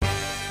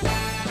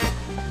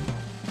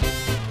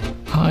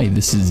Hi,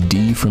 this is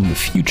D from the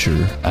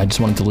future. I just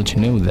wanted to let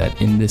you know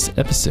that in this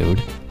episode,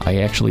 I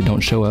actually don't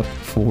show up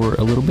for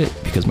a little bit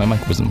because my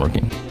mic wasn't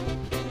working.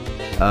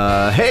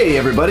 Hey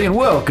everybody, and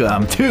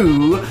welcome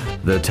to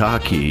The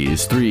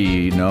Talkies. 4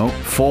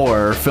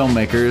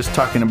 filmmakers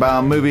talking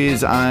about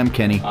movies. I'm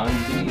Kenny.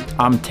 I'm D.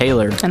 I'm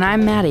Taylor. And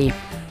I'm Maddie.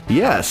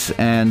 Yes,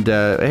 and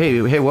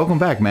hey, welcome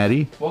back,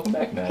 Maddie. Welcome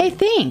back, Maddie. Hey,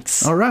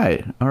 thanks. All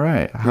right.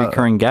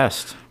 Recurring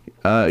guest.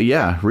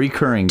 Yeah,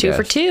 recurring Two guest.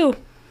 for two.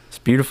 It's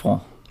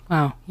beautiful.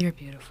 Wow, you're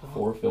beautiful.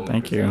 4 filmmakers.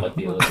 Thank you. I like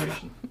the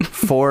illustration.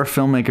 4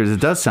 filmmakers. It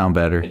does sound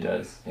better. It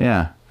does.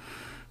 Yeah.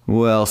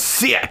 Well,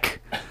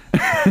 sick.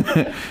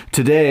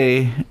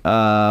 Today,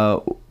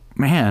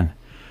 man,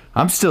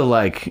 I'm still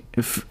like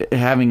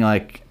having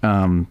like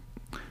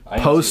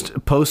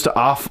post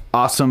off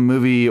awesome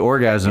movie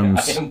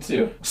orgasms. I am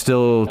too.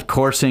 Still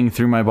coursing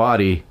through my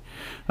body.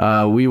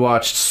 We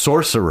watched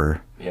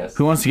Sorcerer. Yes.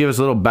 Who wants to give us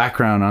a little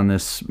background on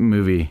this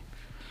movie?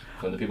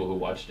 From the people who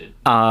watched it.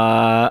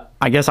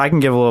 I guess I can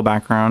give a little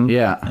background.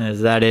 Yeah.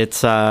 Is that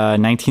it's a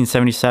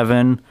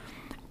 1977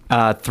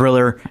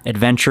 thriller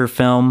adventure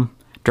film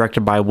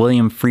directed by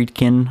William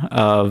Friedkin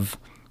of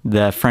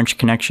The French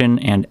Connection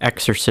and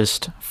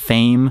Exorcist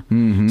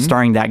fame,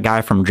 starring that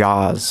guy from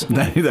Jaws.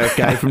 That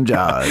guy from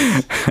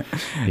Jaws.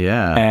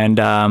 Yeah. And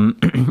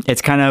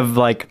it's kind of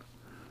like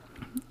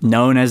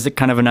known as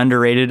kind of an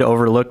underrated,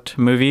 overlooked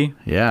movie.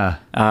 Yeah.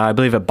 I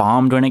believe it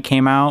bombed when it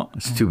came out.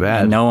 It's too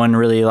bad. No one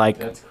really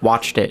That's crazy.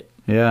 watched it.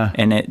 Yeah.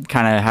 And it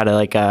kind of had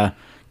a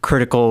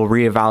critical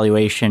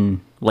reevaluation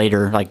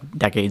later, like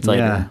decades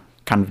later, Yeah.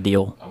 kind of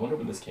deal. I wonder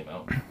when this came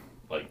out.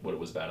 Like, what it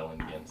was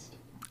battling against.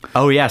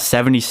 Oh yeah,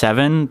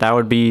 77. That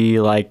would be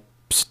like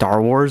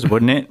Star Wars,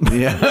 wouldn't it?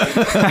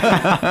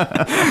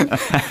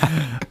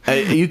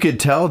 You could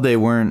tell they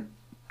weren't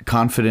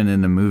confident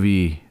in the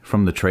movie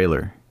from the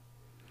trailer.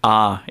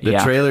 The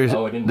yeah.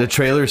 The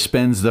trailer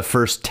spends the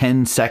first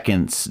 10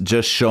 seconds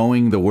just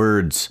showing the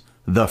words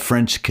 "The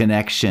French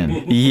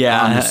Connection"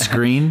 Yeah. on the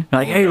screen.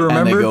 Like, hey, And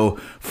remember? they go,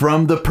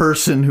 "From the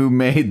person who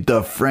made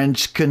the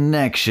French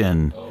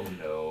Connection." Oh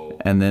no.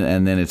 And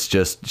then it's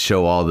just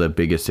show all the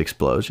biggest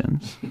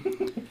explosions.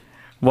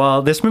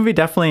 Well, this movie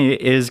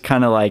definitely is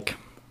kind of like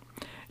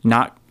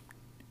not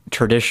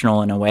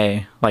traditional in a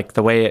way. Like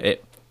the way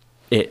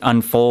it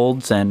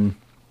unfolds and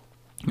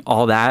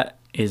all that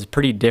is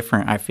pretty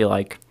different, I feel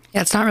like.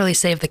 Yeah, it's not really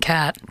Save the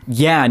Cat.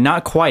 Yeah,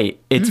 not quite.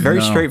 It's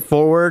very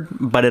straightforward,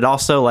 but it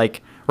also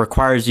like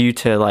requires you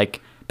to like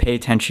pay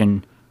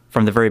attention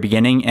from the very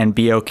beginning and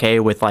be okay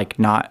with like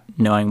not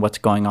knowing what's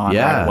going on right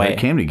Yeah, away. it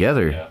came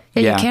together. Yeah.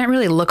 Yeah, Yeah. you can't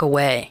really look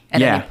away at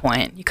Yeah. any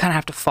point. You kind of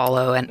have to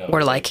follow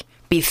or like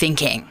be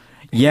thinking.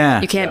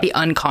 Yeah. You can't be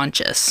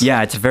unconscious.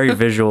 Yeah, it's a very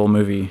visual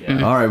movie.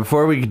 All right,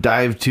 before we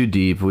dive too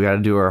deep, we got to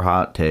do our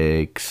hot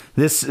takes.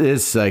 This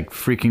is like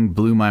freaking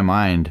blew my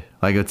mind.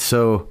 Like, it's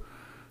so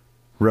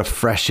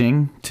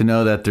refreshing to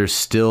know that there's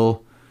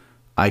still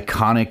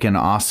iconic and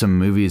awesome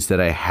movies that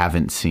I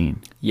haven't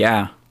seen.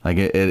 Yeah. Like,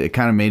 it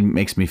kind of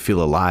makes me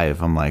feel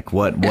alive. I'm like,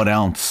 what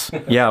else?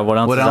 Yeah, what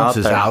else What is else out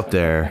is there? out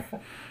there?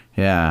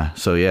 Yeah,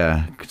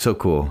 so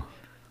cool.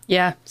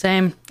 Yeah,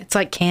 same. It's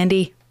like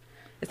candy.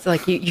 It's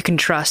like you can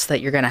trust that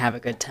you're going to have a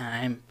good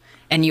time.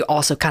 And you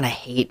also kind of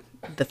hate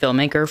the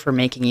filmmaker for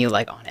making you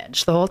like on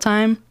edge the whole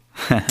time.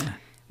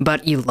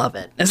 But you love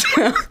it as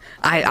well.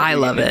 I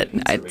love it.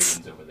 It's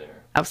Ratings over there.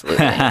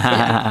 absolutely.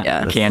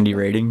 Yeah. Candy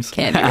ratings.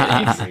 Candy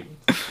ratings. Ratings.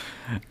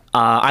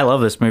 I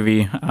love this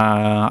movie.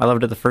 I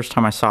loved it the first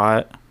time I saw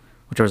it,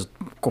 which was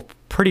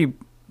pretty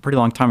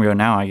long time ago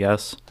now, I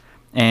guess.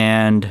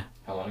 And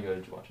How long ago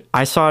did you watch it?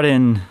 I saw it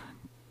in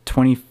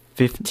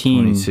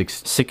 2015,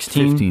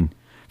 16,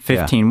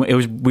 15. It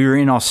was we were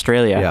in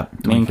Australia. Yeah,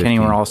 Me and Kenny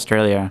were 2015. in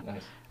Australia.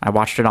 Nice. I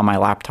watched it on my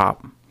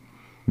laptop.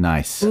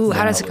 Nice. Ooh,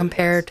 how does it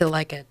compare to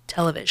like a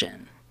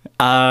television?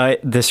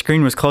 The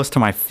screen was close to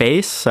my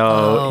face,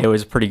 so it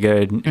was a pretty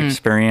good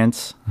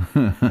experience.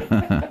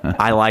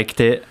 I liked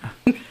it.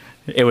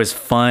 It was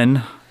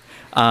fun.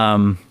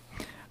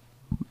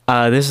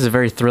 This is a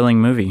very thrilling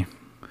movie.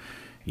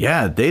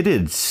 Yeah, they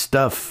did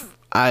stuff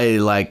I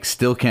like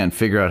still can't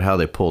figure out how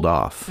they pulled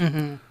off.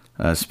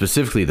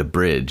 Specifically the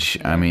bridge.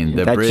 I mean,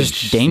 the That's bridge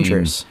just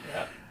dangerous. scene-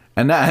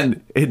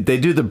 they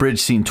do the bridge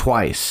scene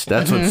twice.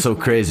 That's what's so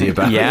crazy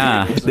about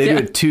Yeah. it. They do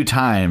it 2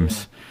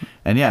 times.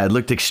 And yeah, it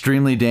looked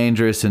extremely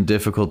dangerous and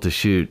difficult to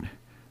shoot.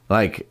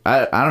 Like,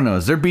 I don't know.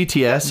 Is there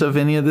BTS of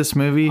any of this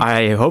movie?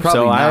 I hope Probably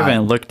so. I not.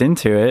 haven't looked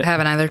into it. I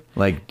haven't either.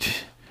 Like,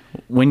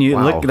 When you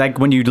Wow.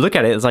 when you look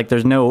at it, it's like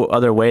there's no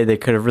other way they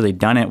could have really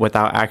done it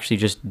without actually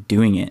just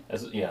doing it.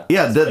 Yeah.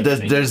 yeah,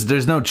 It's like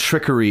there's no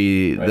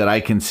trickery that I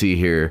can see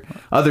here.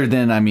 Other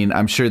than, I mean,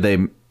 I'm sure they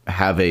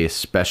have a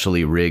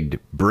specially rigged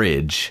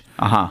bridge.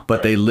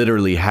 But they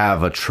literally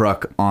have a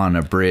truck on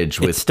a bridge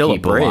with still a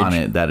people bridge. on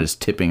it that is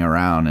tipping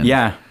around. And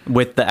Yeah,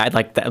 with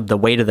the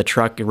weight of the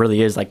truck, it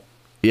really is like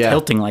Yeah.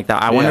 tilting like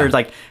that. I wonder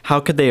like how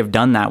could they have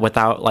done that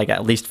without like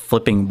at least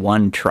flipping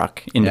one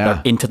truck into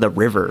Yeah. the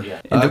river?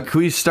 Yeah. Into- Can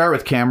we start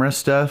with camera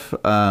stuff?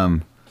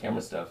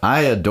 camera stuff.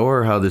 I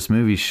adore how this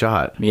movie's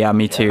shot. Yeah,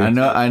 me too.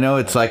 I know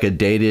it's like a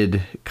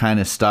dated kind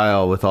of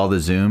style with all the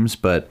zooms,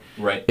 but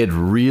Right. it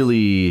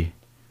really,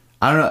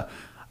 I don't know.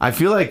 I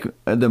feel like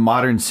the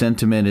modern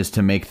sentiment is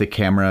to make the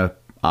camera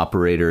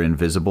operator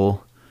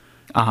invisible.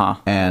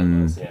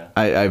 And Yeah.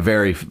 I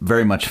very,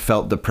 very much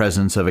felt the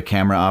presence of a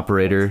camera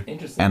operator,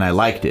 and I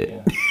liked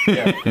it.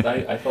 Yeah, 'cause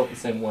I felt the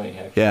same way.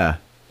 Actually. Yeah.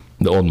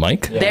 The old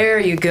mic. There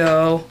you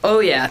go. Oh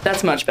yeah,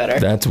 that's much better.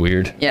 That's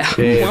weird. Yeah.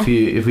 Okay,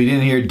 if we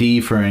didn't hear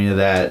D for any of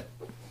that,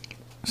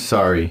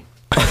 sorry.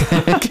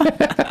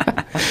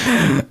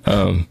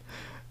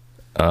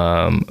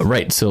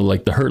 Right. So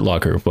like The Hurt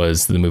Locker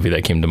was the movie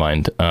that came to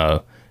mind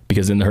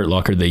because in The Hurt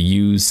Locker they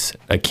use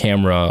a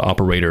camera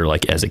operator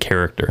like as a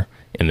character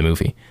in the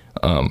movie,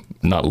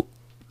 not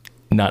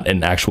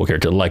an actual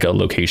character, like a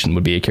location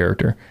would be a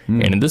character.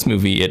 And in this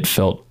movie, it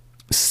felt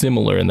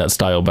similar in that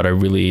style, but I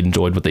really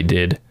enjoyed what they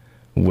did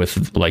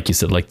with, like you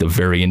said, like the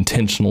very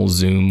intentional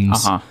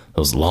zooms,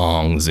 those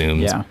long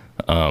zooms. Yeah.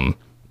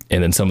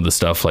 And then some of the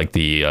stuff like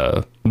the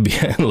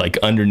like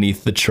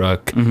underneath the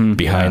truck,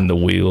 behind the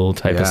wheel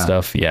type of Yeah.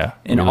 stuff. Yeah,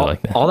 And really all,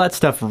 like that. all that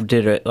stuff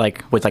did it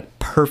like with like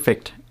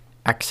perfect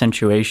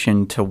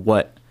accentuation to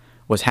what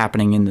was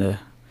happening in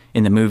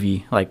the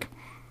movie. Like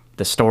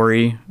the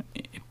story,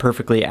 it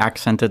perfectly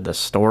accented the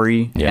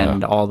story Yeah.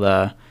 and all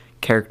the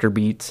character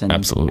beats and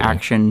Absolutely.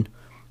 action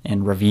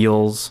and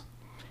reveals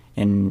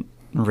and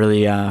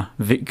really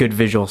good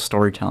visual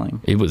storytelling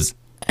It was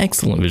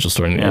excellent visual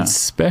story, Yeah.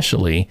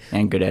 especially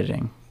and good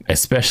editing.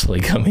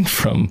 coming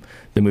from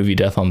the movie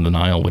Death on the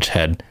Nile, which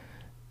had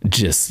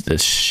just the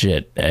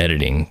shit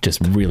editing, just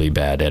really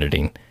bad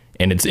editing.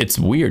 And it's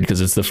weird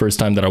because it's the first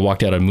time that I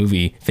walked out of a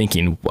movie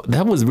thinking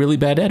that was really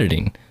bad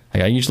editing.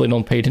 Like, I usually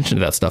don't pay attention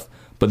to that stuff,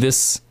 but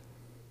this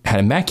had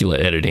immaculate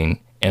editing,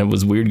 and it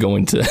was weird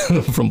going to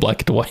from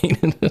black to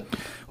white.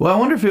 Well, I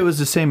wonder if it was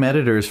the same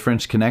editor as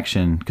French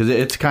Connection, because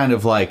it's kind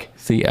of like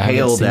See, I haven't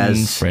hailed seen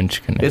as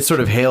French Connection. It's sort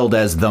of hailed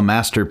as the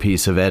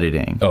masterpiece of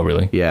editing. Oh,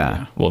 really?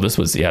 Yeah. Well, this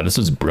was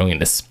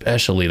brilliant,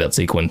 especially that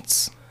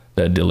sequence,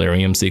 the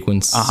delirium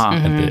sequence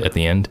at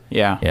the end.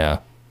 Yeah. Yeah.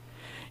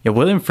 Yeah,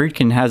 William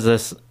Friedkin has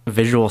this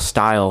visual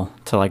style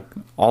to like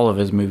all of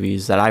his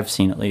movies that I've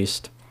seen, at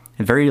least.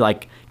 Very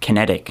like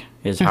kinetic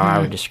is how I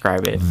would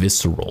describe it.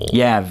 Visceral.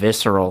 Yeah,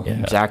 visceral. Yeah.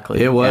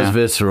 Exactly. It was yeah.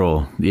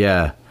 visceral.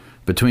 Yeah.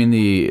 Between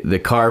the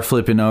car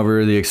flipping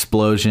over, the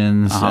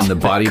explosions, and the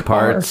body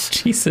parts.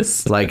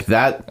 Jesus. Like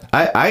that,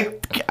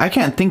 I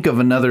can't think of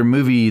another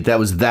movie that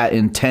was that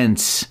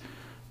intense,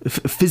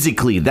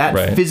 physically,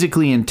 Right.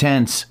 physically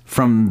intense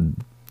from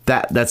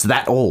that's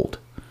that old.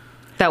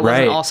 That wasn't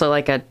Right. also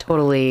like a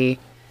totally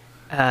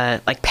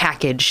like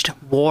packaged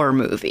war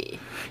movie.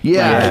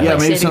 Yeah, Like maybe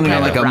Saving something on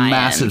Private like a Ryan.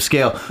 massive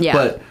scale. Yeah.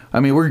 But I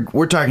mean,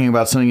 we're talking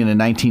about something in the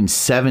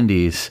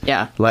 1970s.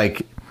 Yeah.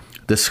 Like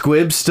the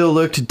squibs still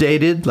looked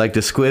dated. Like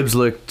the squibs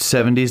looked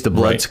 70s. The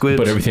blood Right, squibs,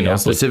 but everything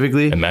else looked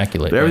specifically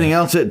immaculate, But everything yeah.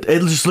 else, it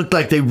just looked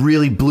like they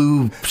really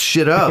blew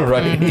shit up.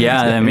 Right.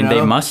 Yeah, I mean, You they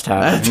know? must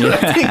have.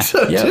 I think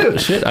so Yeah. too.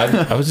 Shit.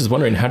 I was just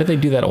wondering, how did they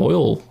do that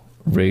oil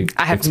rig?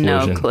 I have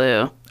explosion? no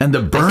clue. And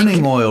the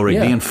burning oil rig,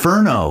 Yeah. the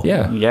Inferno.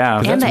 Yeah. Yeah.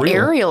 'Cause And that's the real.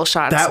 aerial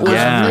shots That of was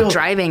Yeah. real. like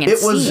driving and it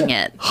was seeing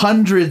it.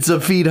 hundreds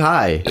of feet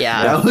high.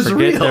 Yeah. that was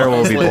Forget real. there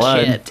will be Legit,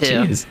 blood. too.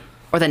 Jeez.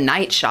 Or the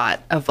night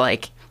shot of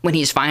like when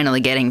he's finally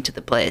getting to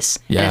the place.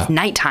 Yeah. And it's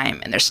nighttime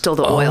and there's still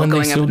the Oh, oil and they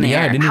going up still- in the yeah,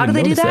 I air. didn't How do even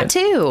they do notice that that.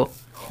 too?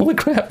 Holy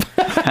crap.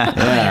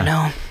 I don't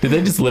know. Did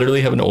they just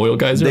literally have an oil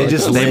geyser? They like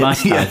just that? They lit,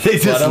 must have. they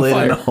just Blood on lit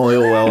an fire.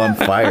 oil well on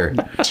fire.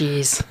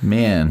 Jeez.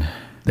 Man,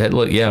 That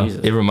look, yeah,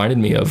 Jesus. it reminded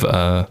me of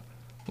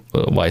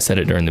why I said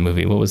it during the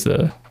movie. What's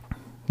the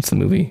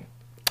movie?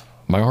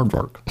 My Hard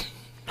Work.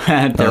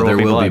 there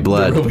will be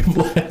blood.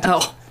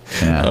 Oh.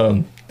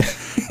 Yeah.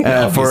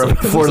 Obviously,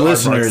 For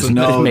there's listeners, aardvarks in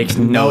no, It makes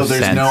no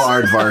there's sense. no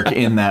aardvark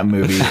in that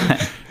movie.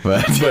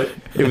 But But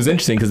it was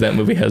interesting because that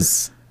movie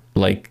has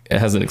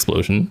an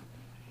explosion,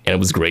 and it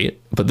was great.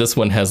 But this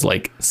one has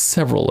like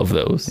several of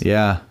those.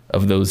 yeah,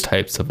 Of those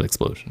types of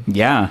explosion.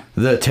 Yeah.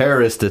 the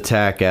terrorist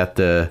attack at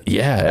the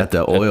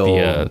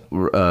oil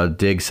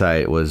dig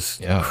site was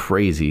Yeah.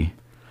 crazy.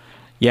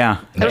 Yeah.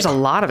 There was a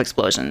lot of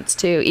explosions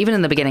too, even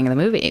in the beginning of the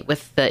movie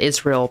with the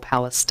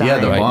Israel-Palestine. Yeah,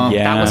 the Right. bomb.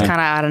 Yeah. That was kind of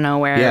out of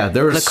nowhere. Yeah,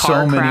 there were the so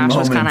car many crash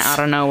was kind of moments out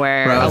of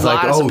nowhere. where I A was lot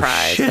like, of "Oh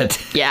surprise.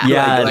 shit!" Yeah,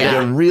 Yeah, Like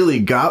yeah. it really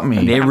got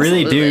me. They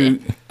really Absolutely.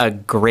 do a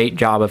great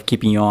job of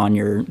keeping you on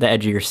the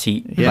edge of your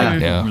seat. Yeah.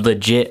 Like, Yeah.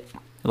 legit.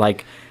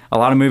 Like a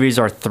lot of movies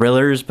are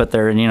thrillers, but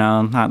they're,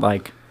 not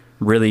like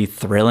really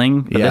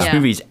thrilling. But this Yeah.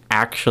 movie's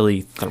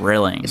actually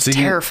thrilling. It's So you-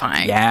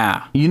 terrifying.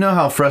 Yeah. You know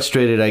how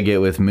frustrated I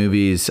get with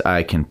movies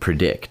I can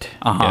predict,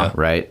 Uh-huh.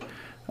 right?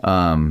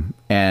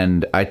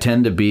 And I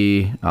tend to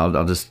be,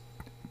 I'll just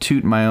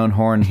toot my own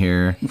horn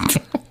here,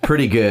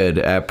 pretty good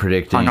at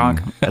predicting, Honk,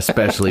 honk.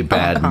 especially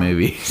bad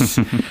movies.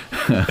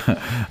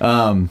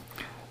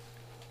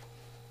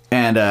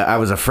 And I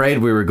was afraid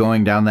we were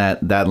going down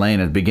that lane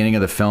at the beginning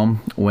of the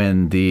film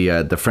when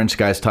the French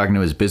guy's talking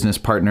to his business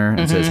partner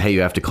and says, "Hey,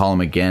 you have to call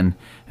him again."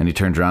 And he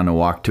turns around and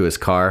walks to his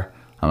car.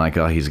 I'm like,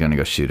 "Oh, he's gonna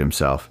go shoot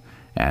himself."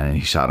 and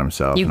he shot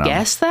himself. You and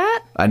guessed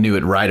that? I knew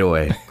it right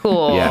away.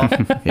 Cool. Yeah.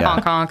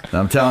 Honk, honk.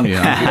 I'm telling you,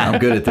 I'm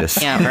good at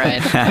this. Yeah,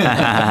 right.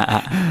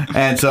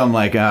 And so I'm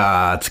like,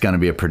 it's going to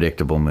be a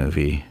predictable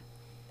movie.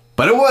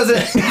 But it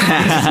wasn't.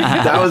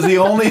 That was the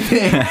only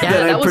thing Yeah,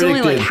 that I that was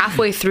predicted. only like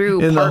halfway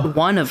through In the- part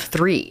 1 of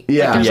 3.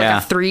 Yeah. Like, there's Yeah.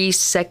 like a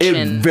 3-section.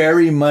 It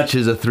very much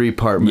is a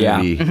 3-part movie.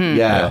 Yeah.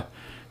 Yeah.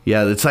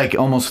 Yeah, it's like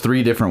almost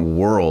 3 different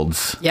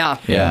worlds. Yeah.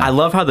 Yeah. I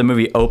love how the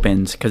movie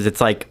opens because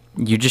it's like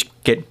you just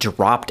get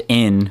dropped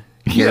in.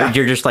 Yeah.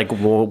 You're just like,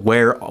 well,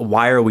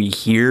 why are we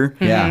here?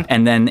 Yeah.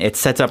 And then it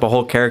sets up a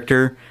whole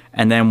character.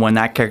 And then when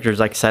that character is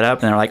like set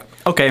up, and they're like,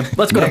 okay,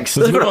 let's go Next.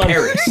 to, let's go Let's to move on.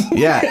 Paris.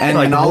 Yeah, and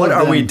Like, in all what of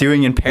are them, we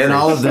doing in Paris? In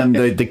all of them,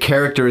 the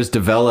character is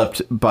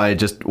developed by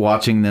just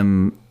watching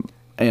them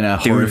in a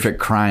horrific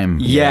crime.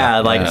 Yeah,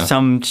 like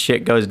some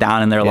shit goes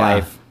down in their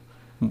life.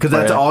 Because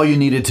that's Where- all you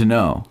needed to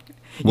know.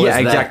 Was Yeah,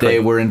 exactly. That they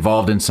were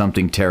involved in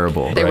something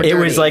terrible They were It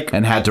was dirty. like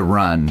and had to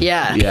run.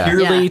 Yeah. Yeah.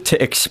 purely Yeah.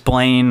 to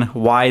explain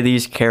why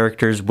these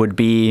characters would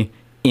be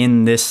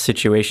in this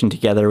situation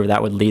together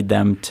that would lead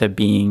them to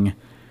being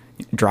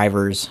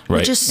drivers. Right.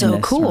 Which is in so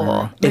this cool.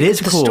 scenario. It is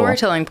the cool.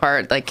 storytelling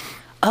part, like,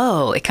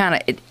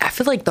 I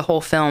feel like the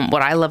whole film,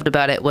 what I loved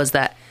about it was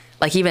that,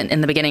 like, even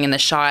in the beginning in the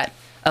shot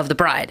of the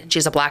bride, she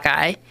has a black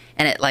eye,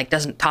 and it, like,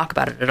 doesn't talk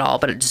about it at all,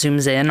 but it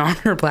zooms in on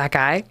her black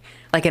eye.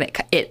 Like, and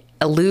it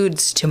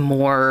alludes to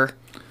more,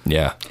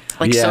 Yeah.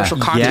 like, Yeah. social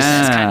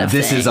consciousness Yeah. kind of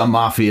This thing. is a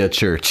mafia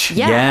church.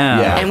 Yeah.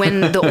 Yeah. And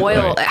when the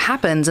oil Right.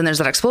 happens and there's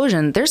that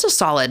explosion, there's a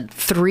solid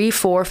 3,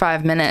 4,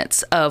 5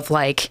 minutes of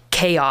like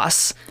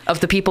chaos of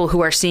the people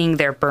who are seeing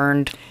their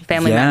burned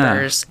family Yeah.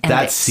 members. And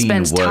That it scene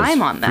spends was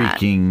time on that.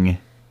 freaking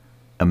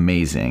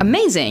amazing.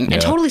 Amazing. Yeah.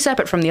 And totally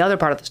separate from the other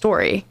part of the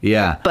story.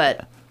 Yeah.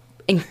 But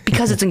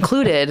because it's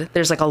included,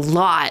 there's like a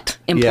lot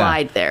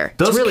implied there.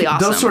 It's really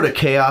awesome. Those sort of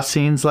chaos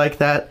scenes like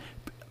that,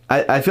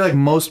 I feel like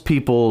most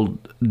people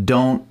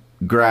don't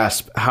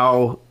grasp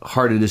how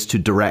hard it is to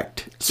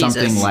direct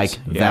something Jesus. like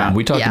Yeah. that.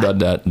 We talked Yeah. about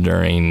that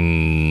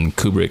during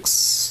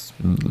Kubrick's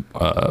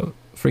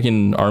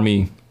freaking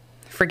army.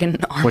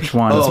 Friggin' army. Which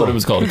one? That's what it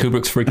was called.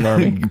 Kubrick's freaking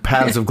army.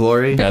 Paths of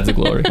Glory. Paths of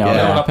Glory. No,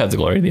 Yeah. not Paths of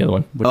Glory. The other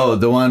one. Oh,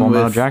 the one Full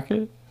Metal with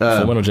Jacket?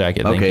 Full Metal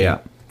Jacket. Thank Okay, you. yeah.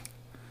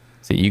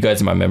 See, you guys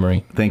in my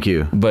memory. Thank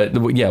you.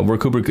 But yeah, where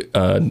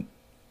Kubrick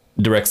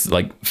directs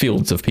like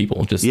fields of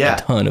people, just Yeah.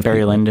 a ton of Barry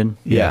people. Lyndon.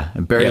 Yeah,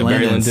 and Barry Yeah,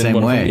 Lyndon, the same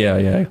one of them. way. Yeah,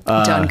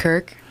 yeah.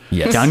 Dunkirk.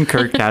 Yes.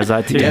 Dunkirk has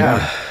that too.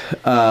 Yeah.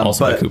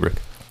 Also by but- Kubrick.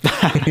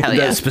 Hell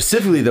yeah.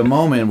 Specifically, the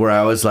moment where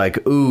I was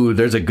like, "Ooh,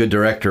 there's a good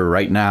director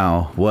right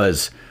now,"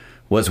 was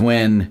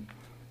when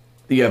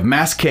you have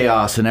mass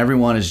chaos and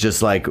everyone is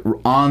just like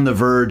on the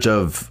verge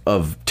of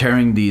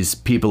tearing these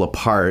people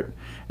apart,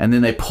 and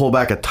then they pull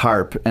back a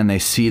tarp and they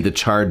see the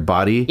charred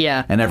body,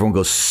 Yeah. and everyone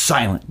goes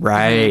silent,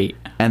 Right.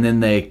 and then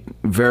they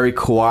very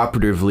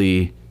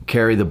cooperatively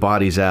carry the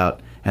bodies out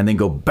and then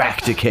go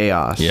back to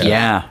chaos. Yeah.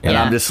 Yeah. And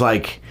Yeah. I'm just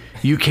like,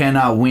 you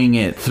cannot wing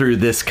it through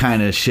this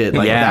kind of shit.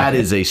 Like, Yeah. that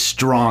is a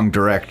strong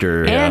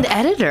director. And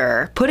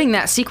editor putting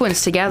that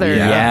sequence together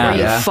Yeah. where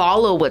you Yeah.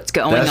 follow what's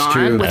going That's on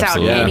true. without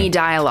Absolutely. any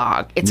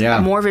dialogue. It's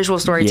Yeah. more visual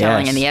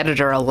storytelling, Yes. and the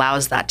editor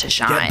allows that to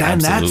shine.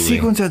 that Absolutely.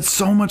 sequence had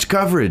so much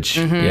coverage.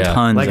 Yeah.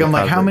 Tons Like, of I'm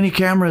like, how coverage. many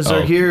cameras are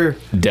Oh. here?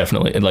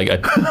 Definitely. And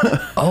like,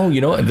 oh, you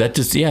know, that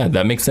just, yeah,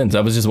 that makes sense. I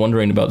was just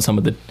wondering about some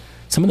of the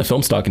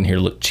film stock in here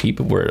looked cheap,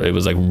 where it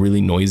was like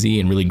really noisy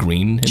and really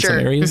green in Sure. some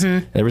areas.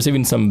 There was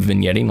even some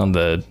vignetting on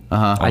the,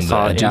 on I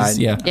saw the it. edges.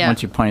 Yeah. Yeah.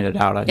 Once you pointed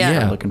it out, I Yeah.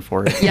 started looking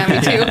for it. Yeah,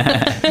 me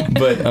too.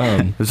 But,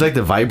 It was like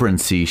the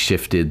vibrancy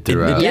shifted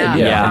throughout. Yeah.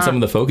 yeah. And some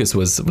of the focus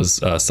was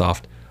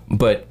soft,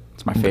 but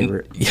It's my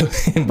favorite.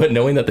 but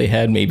knowing that they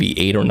had maybe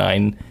 8 or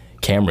 9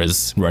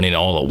 cameras running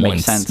all at Makes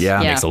once, sense. Yeah.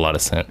 makes a lot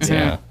of sense.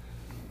 Yeah.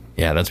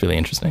 Yeah. That's really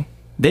interesting.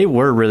 They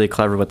were really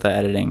clever with the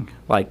editing.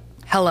 Like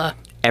Hella.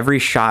 every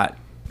shot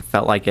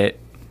felt like it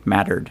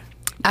mattered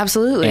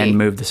Absolutely. and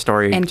moved the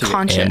story and to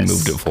conscious. And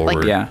moved it forward.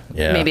 Like, Yeah.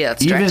 Yeah. Maybe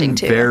that's Even directing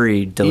too.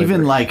 very deliberate.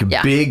 Even like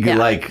Yeah. big, Yeah.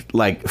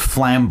 like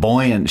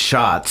flamboyant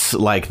shots,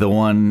 like the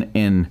one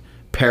in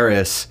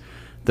Paris.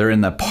 They're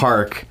in the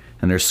park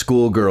and there's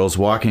schoolgirls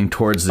walking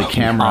towards the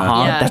camera.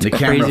 Uh-huh. That's the the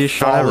camera craziest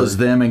shot ever. follows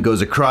them and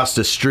goes across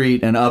the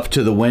street and up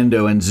to the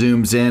window and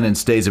zooms in and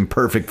stays in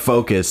perfect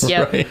focus.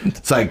 Yep. Right.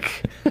 It's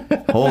like,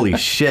 holy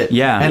shit.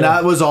 Yeah. And Yeah.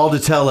 that was all to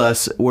tell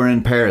us we're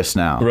in Paris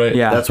now. Right.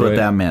 Yeah. That's what Right.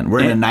 that meant.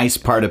 We're in a nice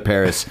part of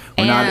Paris.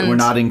 And- We're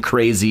not in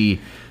crazy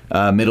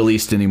Middle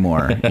East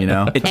anymore, you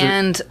know?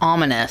 And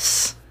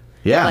ominous.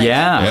 Yeah.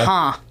 Yeah. Yeah.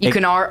 Huh. You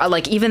can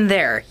like even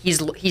there,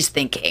 he's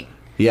thinking.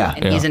 Yeah.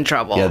 And he's in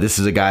trouble. Yeah, this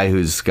is a guy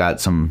who's got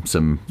some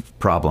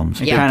problems.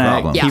 Yeah. Kind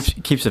problems. of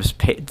Yeah. keeps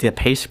the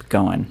pace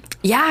going.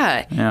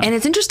 Yeah. Yeah. And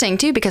it's interesting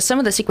too because some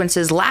of the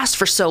sequences last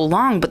for so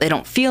long, but they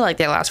don't feel like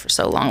they last for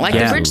so long. Like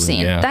Yeah. the bridge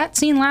scene. Yeah. That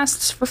scene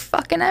lasts for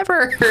fucking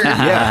ever.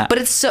 Yeah. But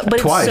it's so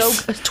Twice.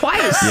 it's so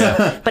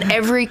twice. But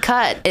every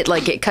cut,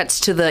 it cuts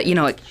to the,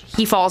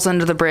 he falls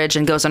under the bridge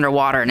and goes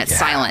underwater and it's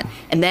silent.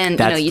 And then,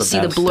 That's you the see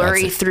the best.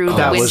 blurry That's it. through the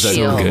That was a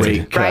windshield.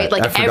 great cut. Right? I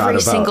Like forgot every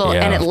about- single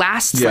Yeah. and it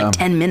lasts Yeah. like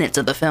 10 minutes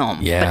of the film.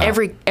 Yeah.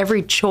 But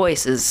every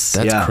choice is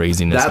That's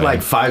craziness. That man.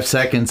 like 5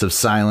 seconds of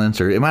silence,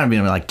 or it might have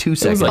been like 2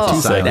 seconds like of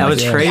 2 silence. seconds. That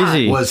was Yeah.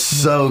 crazy. Was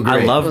so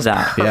great. I love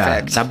that. Yeah.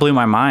 perfect. That blew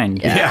my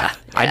mind. Yeah.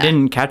 I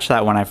didn't catch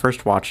that when I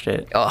first watched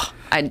it. Oh,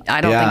 I don't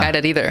Yeah. think I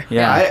did either.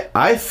 Yeah.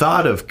 I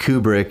thought of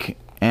Kubrick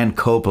and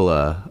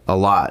Coppola a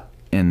lot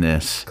in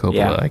this. Coppola,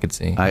 Yeah. I could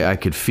see. I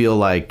could feel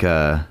like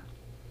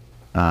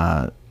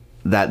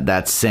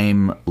that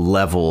same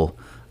level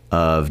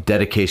of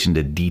dedication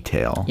to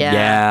detail. Yeah.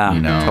 Yeah,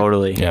 You know.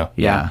 totally. Yeah.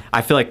 Yeah.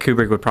 I feel like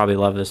Kubrick would probably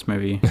love this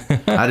movie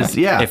I just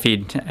if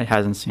he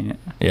hasn't seen it.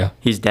 Yeah.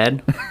 He's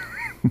dead.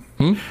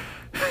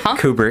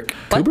 Kubrick.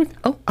 What? Kubrick?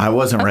 Oh, I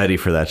wasn't ready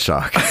for that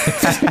shock.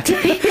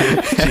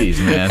 Jeez,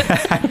 man.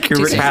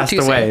 Kubrick soon, passed too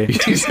soon. away.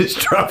 You just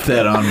dropped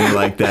that on me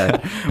like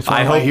that. It's one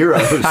I of my hope,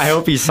 heroes. I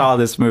hope he saw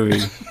this movie.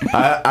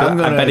 I'm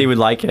gonna, I bet he would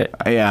like it.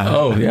 Yeah.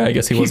 Oh, yeah, I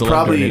guess he was alive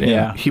probably. during it, yeah.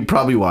 yeah. He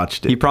probably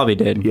watched it. He probably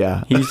did.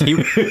 Yeah.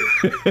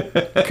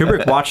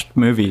 Kubrick watched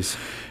movies.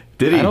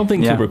 Did he? I don't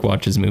think Yeah. Kubrick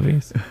watches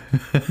movies.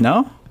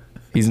 No?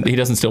 He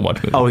doesn't still watch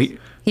movies. Oh,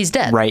 he's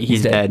dead. right.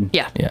 He's dead.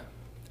 Yeah. Yeah.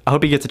 I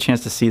hope he gets a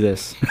chance to see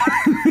this.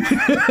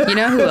 You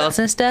know who else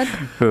is dead?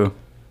 Who?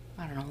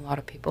 I don't know. A lot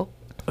of people.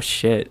 Oh,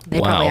 shit. They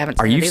Wow. probably haven't.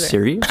 Are seen you it either.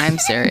 serious? I'm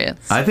serious.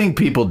 I think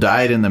people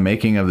died in the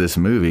making of this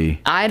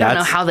movie. I don't know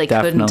That's how they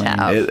couldn't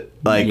definitely-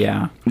 have.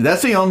 Yeah.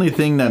 That's the only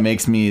thing that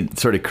makes me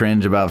sort of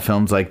cringe about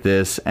films like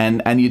this,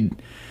 and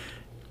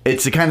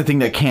it's the kind of thing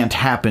that can't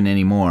happen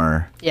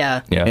anymore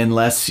Yeah. Yeah.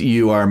 unless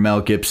you are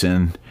Mel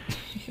Gibson.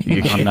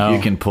 You can, no.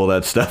 you can pull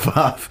that stuff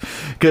off.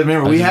 Because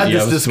remember, we had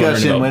Yeah, this I was wondering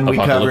discussion about when we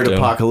covered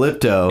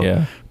Apocalypto.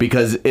 Yeah.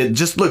 Because it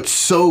just looked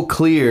so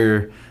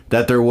clear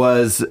that there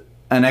was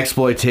an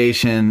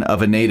exploitation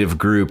of a native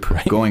group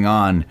going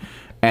on.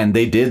 And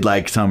they did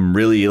like some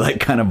really like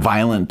kind of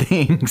violent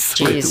things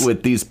Jeez.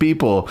 with these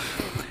people.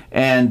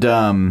 And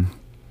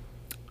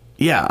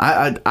yeah,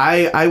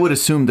 I would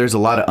assume there's a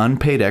lot of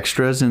unpaid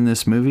extras in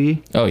this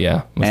movie. Oh,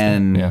 yeah. Must be.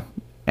 And yeah.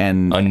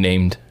 and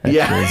Unnamed.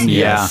 yeah, extras.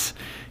 yes,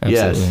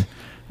 Absolutely. yes.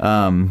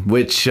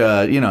 Which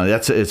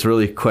it's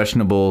really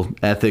questionable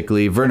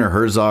ethically. Werner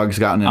Herzog's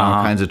gotten in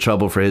all kinds of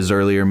trouble for his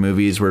earlier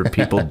movies where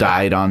people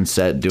died on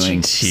set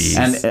doing Jeez.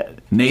 and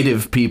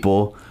native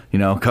people,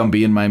 come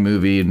be in my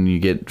movie and you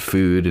get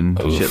food and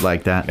shit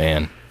like that.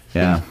 Man.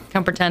 Yeah.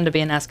 Come pretend to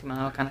be an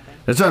Eskimo kind of thing.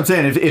 That's what I'm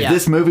saying. If Yeah.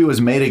 this movie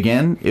was made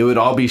again, it would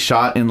all be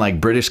shot in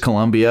like British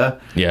Columbia.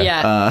 Yeah.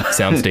 Yeah.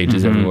 Sound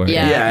stages everywhere.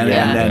 Yeah.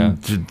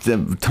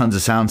 And tons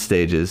of sound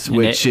stages,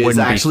 which it is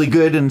wouldn't be- actually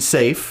good and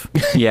safe.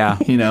 Yeah.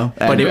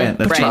 But it-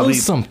 that's Right. probably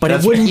Something. But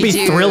it wouldn't be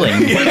You do. thrilling.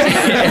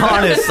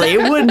 Honestly,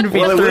 it wouldn't be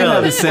well, it wouldn't have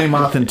thrilling. the same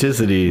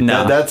authenticity.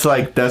 No. That's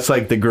like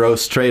the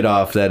gross trade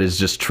off that is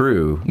just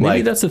true. Maybe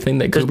like that's the thing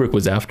that Kubrick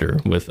was after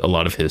with a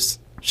lot of his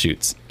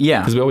shoots. Yeah.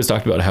 Because we always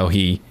talked about how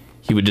he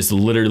would just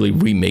literally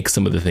remake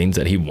some of the things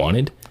that he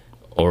wanted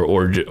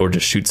or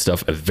just shoot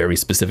stuff a very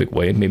specific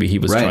way. Maybe he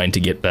was Right. trying to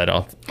get that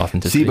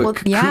authenticity. see, but Well,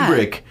 yeah.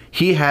 Kubrick,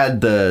 he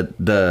had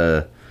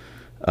the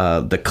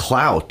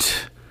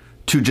clout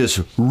to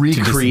just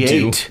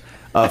recreate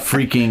a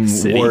freaking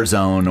City. war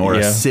zone or a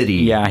Yeah. city.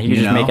 Yeah, he could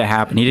just make it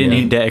happen. He didn't Yeah.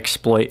 need to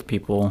exploit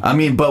people. I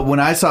mean, but when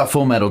I saw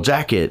Full Metal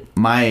Jacket,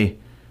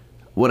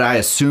 what I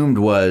assumed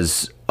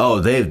was,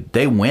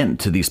 they went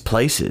to these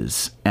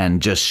places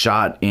and just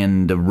shot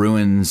in the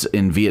ruins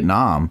in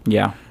Vietnam.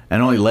 Yeah.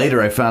 And only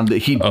later I found that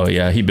he Oh,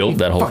 yeah. He built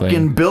that whole fucking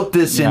thing. built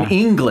this in Yeah.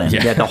 England.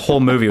 Yeah, the whole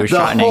movie was The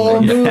shot in whole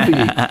England.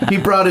 movie. He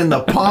brought in the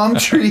palm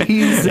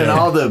trees and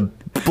all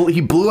he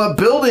blew up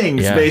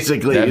buildings, Yeah.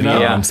 basically. That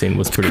Vietnam Yeah. scene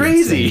was pretty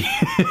Crazy.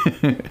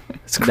 insane.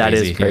 It's crazy. That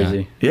is yeah.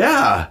 crazy.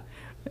 Yeah.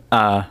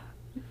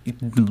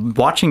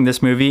 Watching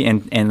this movie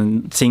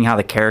and seeing how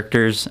the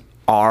characters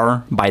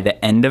are by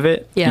the end of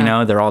it,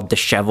 Yeah. they're all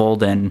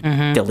disheveled and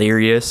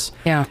delirious.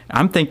 Yeah.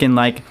 I'm thinking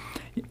like,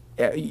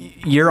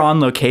 you're on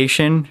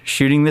location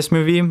shooting this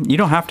movie. You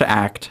don't have to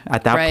act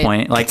at that Right.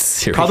 point. Like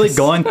Serious. probably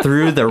going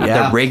through the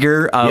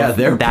rigor of Yeah,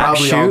 they're that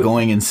probably shoot. all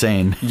going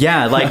insane.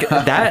 Yeah, like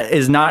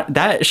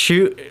that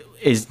shoot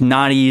is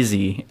not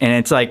easy, and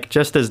it's like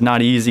just as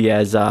not easy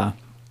as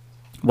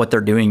what they're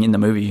doing in the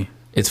movie.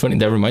 It's funny.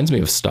 That reminds me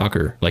of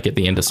Stalker, like at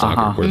the end of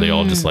Stalker, where they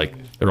all just like,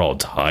 they're all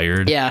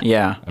tired. Yeah.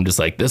 Yeah, I'm just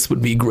like, this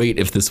would be great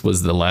if this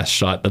was the last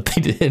shot that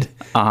they did.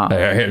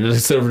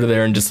 Just sit over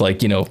there and just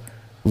like,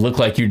 look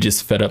like you're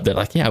just fed up. That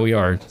like, yeah, we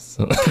are.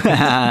 So,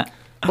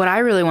 What I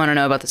really want to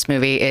know about this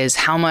movie is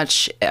how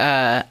much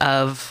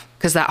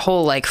because that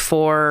whole like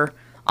 4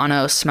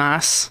 anos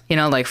mas,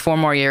 like 4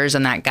 more years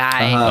and that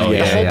guy, Oh, the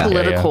yeah, whole yeah.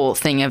 political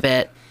thing of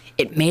it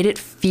made it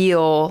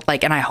feel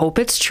like, and I hope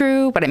it's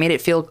true, but it made it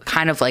feel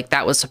kind of like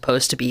that was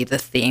supposed to be the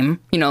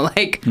theme,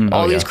 like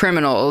all these yeah.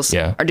 criminals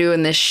Yeah. are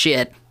doing this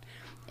shit.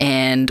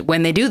 And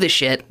when they do the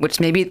shit, which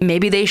maybe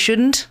they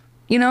shouldn't,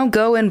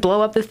 go and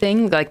blow up the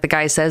thing. Like the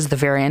guy says at the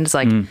very end, it's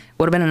like,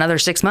 would have been another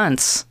 6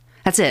 months.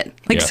 That's it.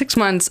 Like Yeah. 6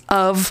 months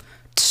of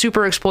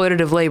super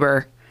exploitative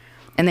labor.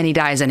 And then he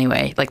dies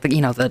anyway. Like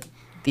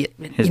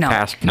His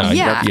past. No,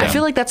 yeah, yeah. I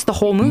feel like that's the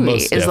whole movie.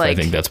 most is def, like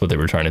I think that's what they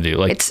were trying to do.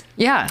 Like, it's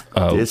yeah,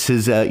 This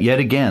is yet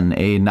again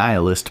a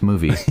nihilist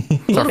movie.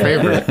 it's our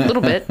favorite. A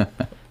little bit.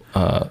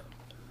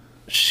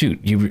 shoot,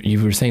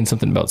 you were saying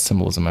something about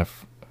symbolism.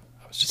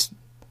 was just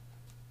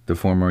The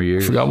 4 more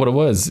years. forgot what it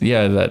was.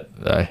 Yeah, that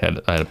I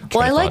had.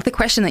 Well, I like the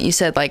question that you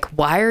said, like,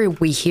 why are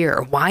we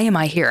here? Why am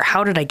I here?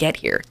 How did I get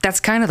here? That's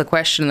kind of the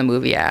question the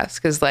movie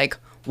asks, is like,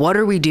 what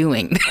are we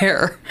doing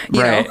there?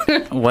 You Right. know?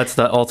 What's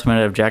the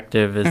ultimate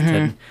objective? Is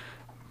to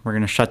we're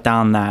gonna shut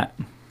down that.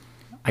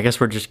 I guess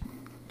we're just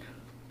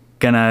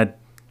gonna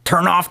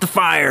turn off the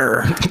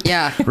fire.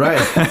 Yeah. Right.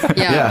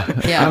 Yeah.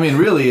 Yeah. I mean,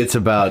 really, it's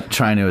about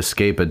trying to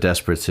escape a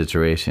desperate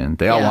situation.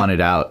 They all Yeah.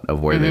 wanted out of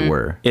where they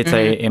were. It's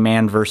a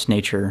man versus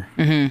nature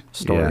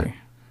story,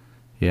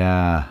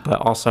 Yeah.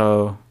 but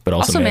also but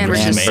also, Also man man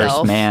versus versus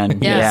self. man.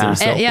 Yeah. Yeah, versus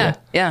self, Yeah. yeah.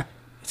 Yeah.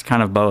 it's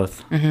kind of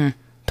both.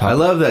 I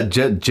love that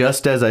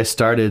just as I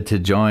started to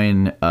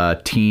join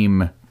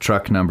team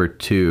truck number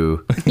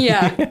 2,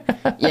 Yeah.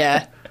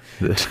 Yeah.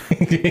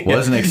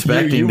 wasn't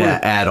expecting You were-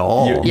 that at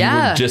all. You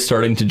Yeah. were just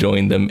starting to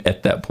join them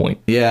at that point.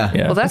 Yeah.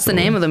 Yeah. Well, that's the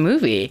name of the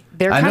movie.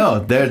 They're I kind know.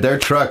 of- Their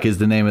truck is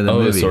the name of the Oh,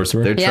 the movie.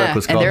 Sorcerer? Their truck yeah.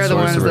 was And called they're the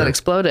ones Sorcerer. that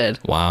exploded.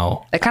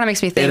 Wow, That kind of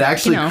makes me think. It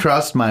actually you know,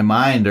 crossed my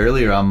mind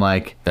earlier. I'm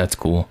like,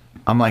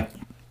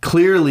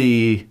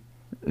 clearly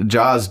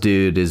Jaws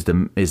dude is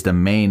the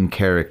main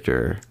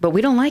character. but we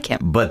don't like him.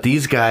 But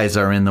these guys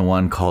are in the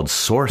one called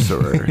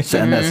Sorcerer. So,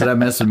 and that's what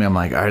messed with me. I'm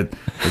like,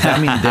 does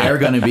that mean they're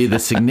going to be the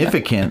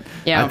significant?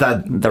 Yeah. I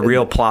thought, The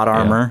real plot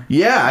armor.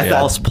 yeah, I thought,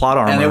 False plot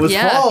armor. and it was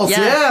Yeah, false. yeah.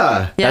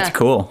 Yeah. Yeah. That's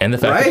cool. and the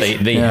fact Right?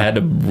 that they had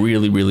a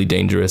really really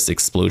dangerous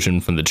explosion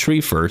from the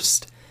tree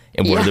first,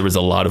 and where Yeah. there was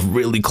a lot of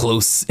really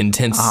close,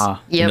 intense. Ah.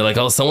 And Yep. they're like,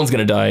 oh, someone's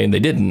gonna die, and they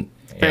didn't.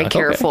 Very Yeah, like, okay.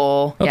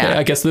 careful. Okay, Yeah.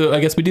 I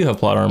guess we do have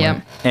plot armor.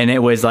 Yep. And it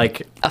was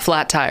like, A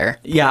flat tire.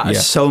 Yeah.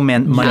 so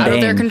mundane. Out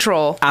of their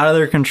control. Out of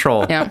their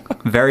control. Yeah.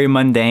 Very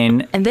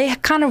mundane. And they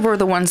kind of were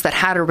the ones that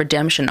had a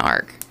redemption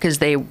arc because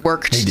they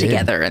worked did.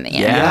 together in the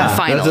end. Yeah,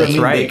 Finally. That's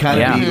right. They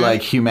kind of Yeah. be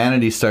like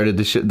humanity started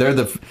to. They're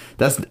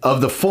that's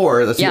of the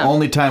 4. That's Yeah. the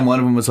only time one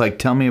of them was like,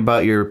 "Tell me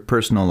about your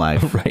personal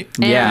life. Right.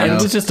 Yeah. And You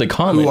know, it's just a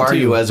comment. Who are too.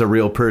 you as a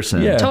real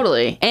person?" Yeah.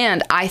 Totally.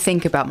 And I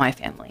think about my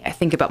family. I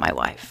think about my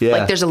wife. Yeah.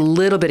 Like there's a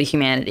little bit of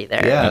humanity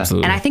there. Yeah.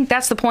 Absolutely. And I think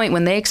that's the point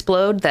when they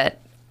explode that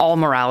all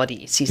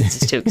morality ceases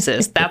to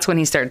exist. That's when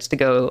he starts to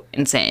go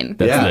insane.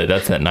 That's Yeah.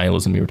 that's that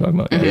nihilism you were talking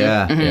about.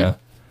 Yeah. Yeah.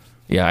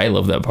 Yeah, I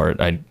love that part.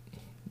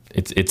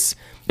 It's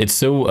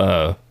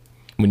so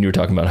when you were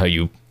talking about how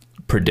you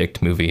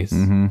predict movies,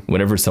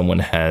 whenever someone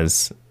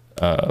has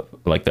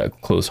like that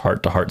close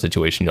heart to heart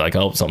situation, you're like,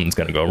 oh, something's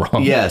gonna go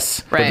wrong.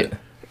 Yes. Right.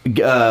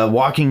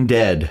 Walking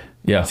Dead.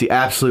 Yeah. It's the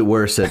absolute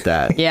worst at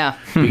that. Yeah.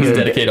 Just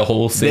dedicate a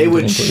whole scene. They to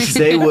would one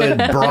person. they would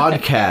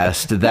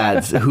broadcast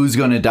that who's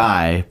going to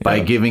die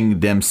by giving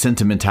them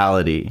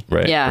sentimentality.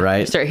 Right. Yeah. Right.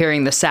 You start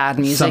hearing the sad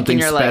music Something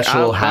and you're like,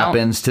 special oh, well.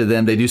 happens to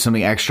them. They do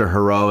something extra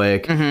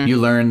heroic. You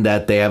learn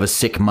that they have a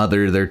sick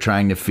mother they're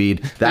trying to feed.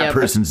 That Yep.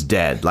 person's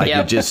dead. Like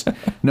Yep. it just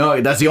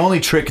no. That's the only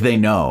trick they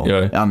know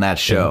Yeah. on that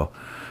show.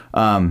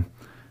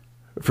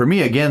 For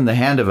me, again, the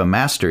hand of a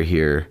master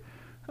here.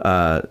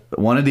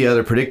 One of the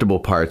other predictable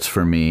parts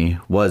for me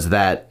was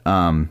that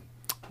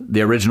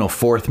the original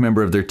 4th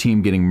member of their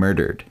team getting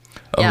murdered.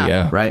 Oh Yeah.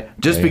 yeah. Right?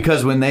 Just Yeah, yeah.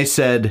 because when they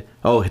said,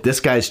 "Oh, this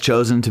guy's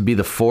chosen to be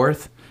the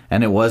 4th,"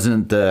 and it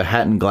wasn't the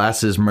hat and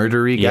glasses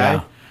murdery guy,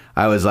 Yeah.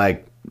 I was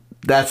like,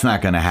 "That's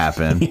not going to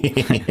happen."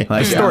 Like,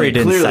 the story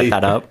didn't set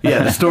that up.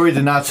 Yeah, the story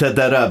did not set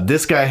that up.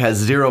 This guy has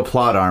 0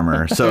 plot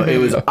armor, so it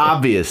was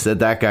obvious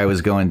that guy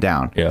was going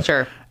down. Yeah.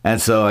 Sure. And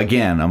so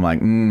again, I'm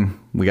like,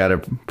 we got a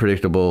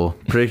predictable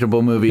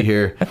movie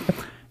here.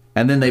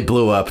 And then they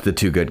blew up the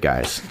 2 good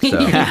guys. So,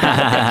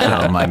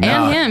 I'm like,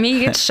 no. And him, he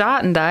gets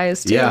shot and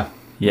dies too. Yeah.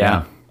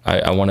 Yeah.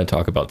 I want to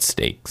talk about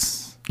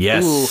Stakes.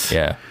 Yes.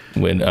 Yeah.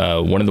 When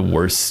one of the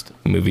worst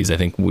movies I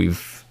think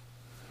we've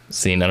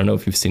seen. I don't know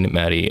if you've seen it,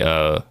 Maddie.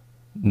 The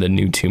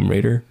new Tomb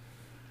Raider.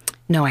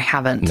 No, I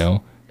haven't.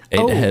 No. It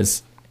Oh.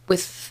 has.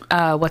 With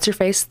what's her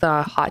face,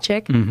 the hot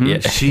chick. Yeah.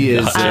 She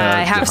is. I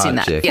the have seen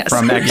hot that. chick. Yes.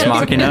 From Ex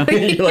Machina.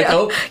 You're like,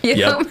 oh. Yeah.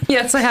 Yep.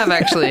 Yes, I have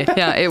actually.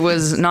 Yeah, it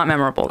was not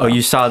memorable. Oh,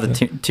 you saw the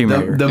Tomb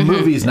Raider. The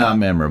movie's not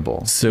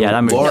memorable. So Yeah,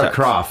 that movie Laura sucks.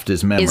 Croft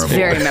is memorable. It's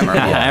very memorable.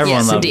 Yeah, everyone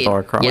yes, loves indeed.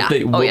 Laura Croft.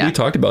 Yeah. what yeah. we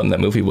talked about in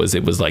that movie was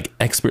it was like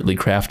expertly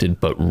crafted,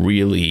 but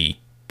really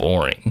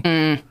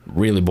boring.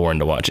 Really boring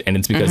to watch. And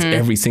it's because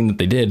every scene that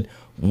they did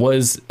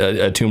was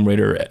a Tomb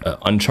Raider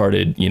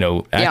Uncharted,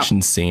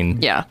 action scene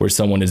Yeah. where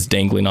someone is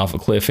dangling off a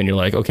cliff and you're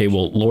like, okay,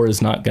 well,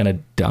 Laura's not going to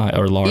die,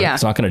 or Laura's Yeah.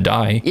 not going to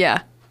die.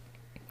 Yeah.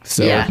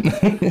 So Yeah.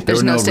 There There's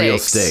were no no real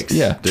stakes. stakes.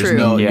 Yeah. There's True.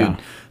 no. Yeah.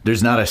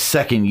 There's not a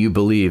second you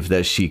believe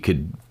that she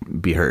could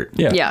be hurt.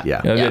 yeah. Yeah.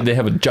 Yeah. They- Yeah. They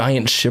have a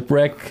giant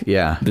shipwreck.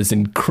 Yeah. This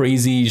in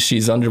crazy,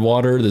 she's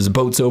underwater. There's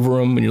boats over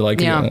them. And you're like,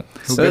 Yeah.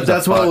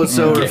 That's what was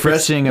so Yeah.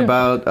 refreshing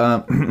about.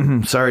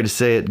 Sorry to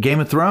say it,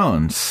 Game of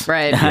Thrones.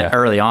 Right.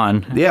 Early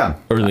on. Yeah.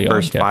 early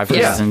First on. 5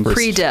 Yeah. seasons.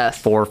 Pre-death.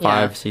 4 or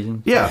 5 Yeah.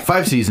 seasons. Yeah,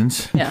 5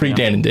 seasons. Yeah. Pre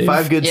Dan and Dave.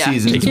 5 good Yeah.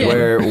 seasons Yeah.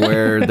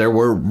 where there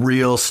were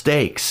real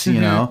stakes, you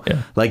know? Yeah.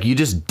 Like you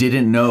just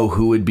didn't know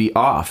who would be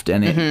offed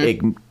and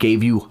it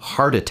gave you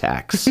heart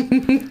attacks.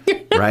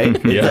 right?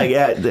 It's Yeah.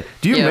 like,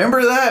 do you Yeah.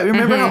 remember that?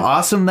 Remember how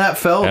awesome that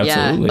felt?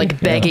 Absolutely. Yeah, like Yeah.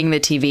 begging the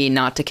TV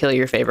not to kill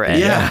your favorite.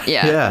 Yeah,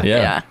 yeah,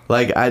 Yeah.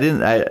 Like I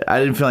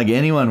didn't feel like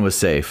anyone was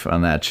safe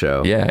on that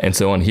show. Yeah, and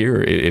so on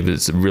here, it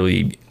was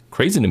really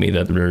crazy to me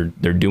that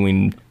they're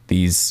doing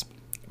these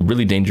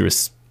really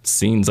dangerous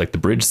scenes, like the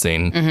bridge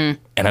scene,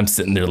 and I'm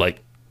sitting there like,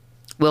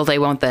 Will they?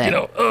 Won't they?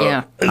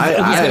 Yeah.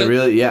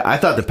 I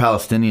thought the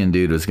Palestinian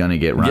dude was going to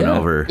get run Yeah.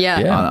 over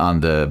Yeah.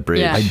 on the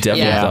bridge. Yeah. I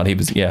definitely Yeah. thought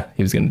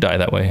he was going to die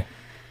that way.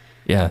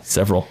 Yeah,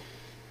 several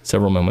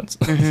moments.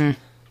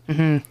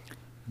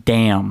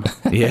 Damn.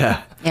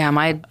 Yeah. Yeah,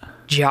 my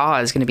jaw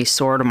is going to be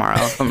sore tomorrow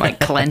from like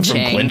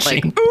clenching.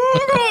 clenching. Like,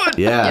 oh God.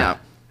 Yeah. Yeah.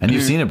 And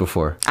you've seen it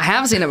before. I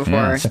have seen it before.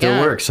 Yeah.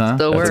 Still works, huh?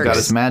 Still It's works. got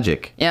its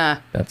magic. Yeah.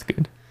 That's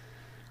good.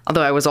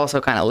 Although I was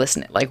also kind of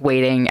listening, like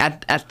waiting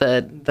at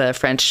the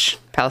French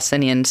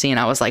Palestinian scene.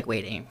 I was like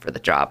waiting for the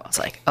drop. I was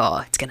like,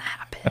 oh, it's gonna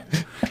happen.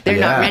 They're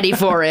Yeah. not ready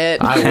for it.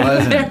 I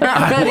wasn't.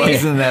 I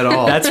wasn't at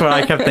all. That's what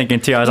I kept thinking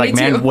too. I was like, Me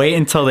man, too. wait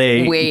until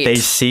Wait. they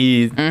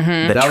see the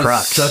That was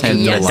trucks such a and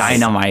the Yes.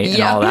 dynamite and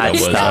Yeah. all that That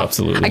was stuff.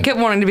 absolutely. I kept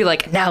wanting to be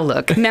like, now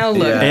look.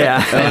 Yeah.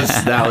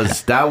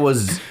 That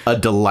was a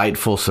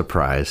delightful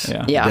surprise.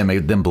 Yeah. Yeah.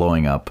 Them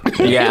blowing up.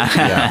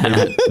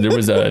 Yeah. There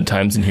was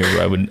times in here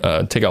where I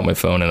would take out my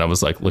phone and I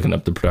was like looking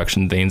up the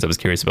production things. I was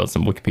curious about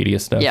some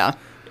Wikipedia stuff. Yeah.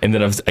 And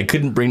then I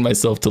couldn't bring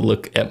myself to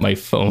look at my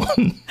phone.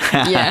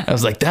 Yeah. I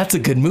was like, that's a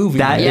good movie.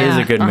 That man. is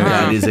Yeah. a good movie.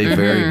 That is a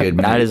very good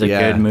movie. That is a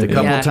good movie. The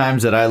couple Yeah.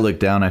 times that I looked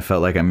down, I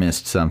felt like I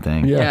missed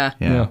something. Yeah.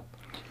 Yeah.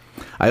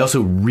 I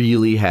also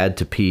really had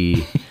to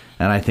pee.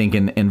 And I think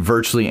in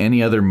virtually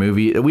any other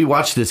movie, we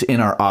watched this in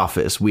our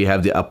office. We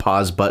have a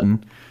pause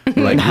button.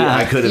 Like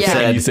I could have Yeah.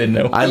 said, You said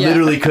no. I Yeah.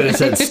 literally could have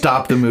said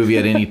stop the movie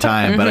at any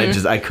time, but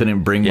I couldn't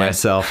bring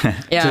myself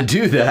Yeah. to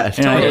do that.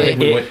 You know,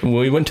 Totally.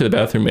 We went to the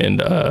bathroom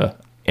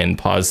and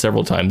paused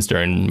several times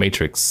during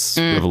Matrix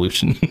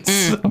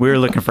Revolutions. we were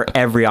looking for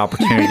every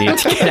opportunity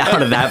to get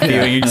out of that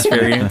viewing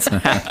experience.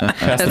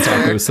 Past the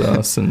taco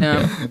sauce. And,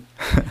 No.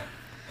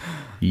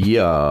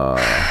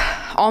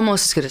 Yeah.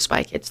 Almost as good as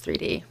Spy Kids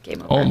 3D.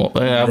 Game over. Almost.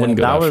 I wouldn't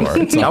go That that, was far.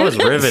 It's not- that was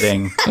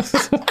riveting.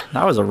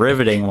 That was a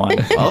riveting one.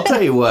 I'll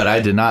tell you what, I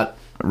did not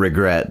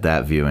regret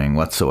that viewing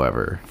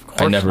whatsoever.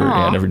 I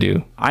never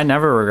do. I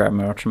never regret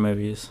watching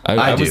movies.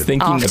 I was do.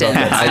 thinking Often. about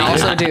that. I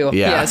also do.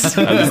 Yeah. Yes.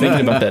 I was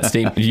thinking about that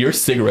statement, your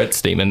cigarette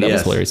statement. That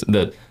Yes. was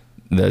hilarious.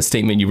 The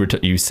statement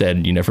you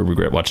said you never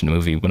regret watching a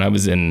movie. When I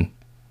was in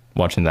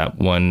watching that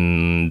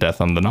one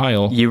Death on the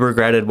Nile, You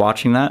regretted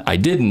watching that? I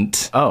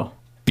didn't Oh,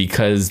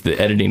 because the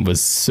editing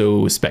was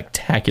so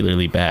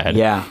spectacularly bad.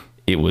 yeah.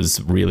 It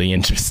was really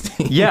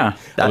interesting. Yeah.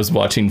 I was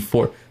watching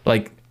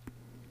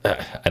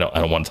I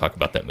don't want to talk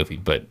about that movie,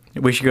 but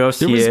We should go there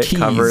see was it keys,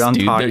 covered on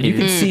dude. There- Talkie. you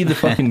can see the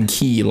fucking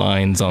key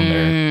lines on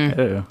there.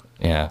 Ew.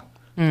 Yeah.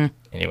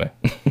 Anyway.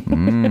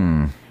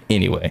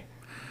 Anyway.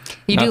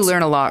 You do Not-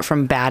 learn a lot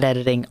from bad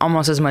editing,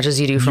 almost as much as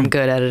you do from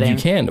good editing. You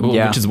can, well,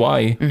 Yeah. which is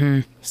why.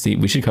 See,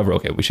 we should cover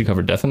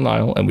Death on the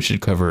Nile, and we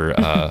should cover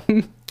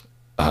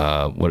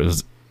what it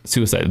was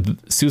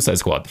Suicide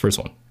Squad, the first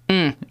one.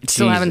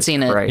 Still haven't Jesus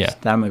seen it. Christ, Yeah.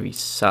 that movie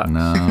sucks.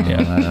 No,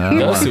 Yeah,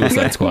 the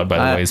Suicide Squad, by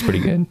the way, is pretty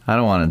good. I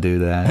don't want to do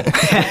that.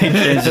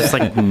 It's just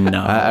like,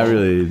 no. I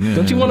really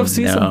Don't you want to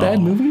see some No. bad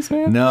movies,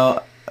 man?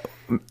 No.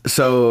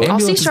 So I'll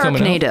see Ambulance is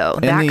coming out.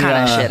 Sharknado. That the,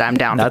 kind of shit I'm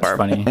down That's for.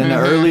 funny. in the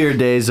earlier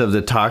days of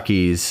the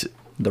talkies,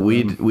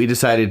 we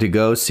decided to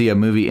go see a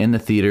movie in the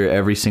theater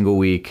every single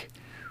week,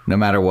 no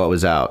matter what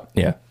was out.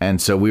 Yeah.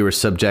 And so we were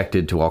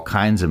subjected to all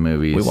kinds of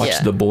movies. We watched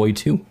Yeah. The Boy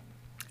too.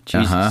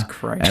 Jesus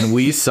Christ. And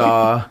we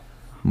saw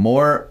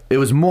it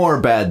was more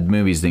bad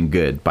movies than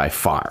good by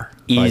far.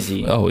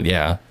 Easy. Oh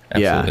yeah,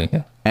 absolutely.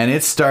 Yeah. And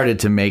it started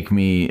to make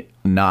me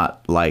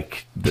not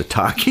like the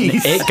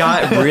talkies. It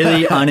got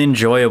really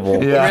unenjoyable.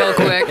 Real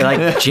quick.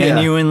 Like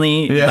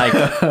genuinely, Yeah.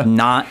 like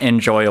not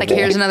enjoyable. Like,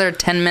 here's another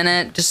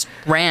 10-minute just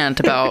rant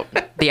about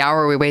the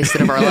hour we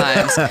wasted of our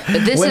lives.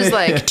 But this When is it-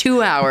 like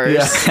 2 hours.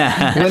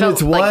 Yeah. It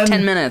felt like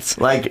 10 minutes.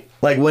 Like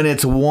when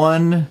it's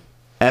one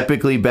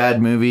epically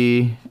bad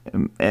movie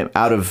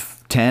out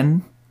of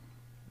 10,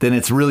 then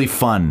it's really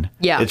fun.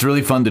 Yeah. It's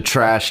really fun to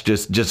trash,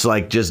 just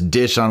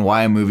dish on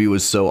why a movie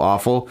was so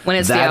awful. When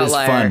it's the That is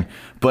outlier. fun.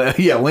 But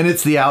yeah, when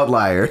it's the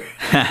outlier,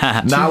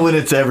 not when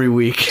it's every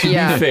week.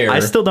 Yeah. Fair. I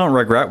still don't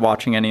regret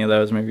watching any of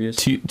those movies.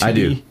 I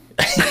do.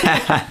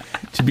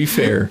 To be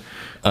fair,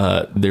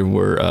 there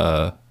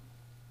were.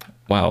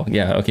 Wow.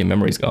 Yeah. Okay.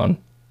 Memory's gone.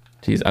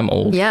 Jeez, I'm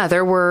old. Yeah,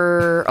 there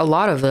were a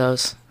lot of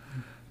those.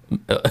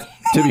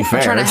 To be fair,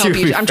 I'm trying to help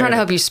you. I'm trying to fair.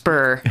 help you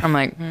spur. I'm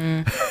like,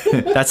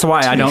 That's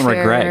why I don't be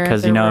regret, fair,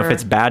 because there you know, were- if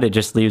it's bad, it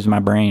just leaves my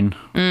brain.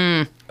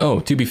 Oh,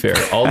 to be fair,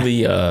 all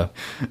the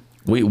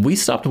we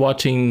stopped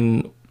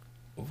watching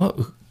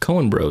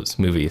Coen Bros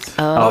movies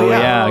Oh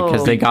yeah, Oh.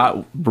 because they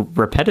got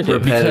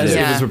repetitive. because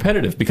Yeah. it was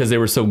repetitive because they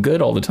were so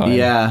good all the time.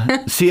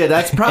 yeah. See,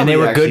 that's probably And they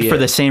were good actually for it.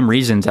 the same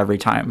reasons every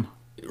time.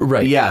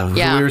 Right. Yeah,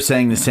 Yeah. we were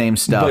saying the same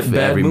stuff But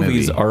bad every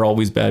movies movie. are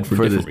always bad for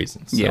different the-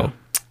 reasons. So. Yeah.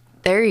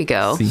 There you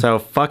go. So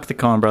fuck the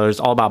Coen Brothers.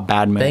 All about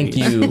bad movies.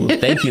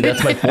 Thank you.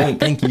 That's my point.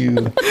 Thank you.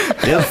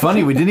 Yeah, it's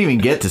funny. We didn't even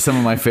get to some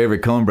of my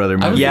favorite Coen Brother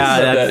movies. Yeah,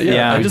 said that's, that, yeah.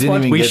 yeah. I We just didn't watched-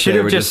 even We get should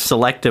there. have We're just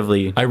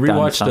selectively. I done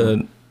rewatched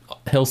some.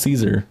 Hell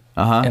Caesar,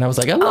 and I was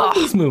like, I love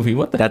this movie.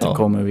 What the That's hell? a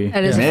cool movie.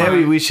 That is Maybe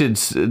fun. we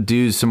should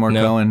do some more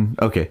No. Coen.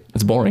 Okay.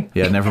 It's boring.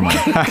 Yeah, never mind.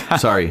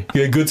 Sorry.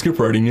 Yeah, good script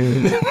writing.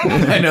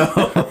 I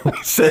know. We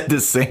said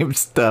the same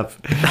stuff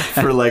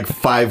for like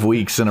 5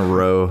 weeks in a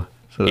row.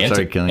 So it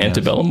started killing us.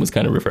 Antebellum was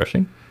kind of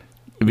refreshing.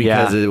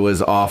 Because Yeah. it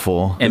was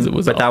awful. And, it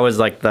was but that awful. was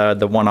like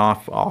the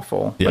one-off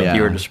awful, like Yeah.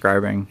 you were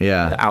describing.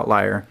 Yeah. The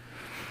outlier.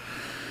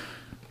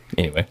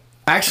 Anyway,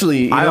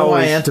 Actually, you I know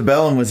why always-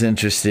 Antebellum was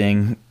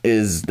interesting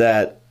is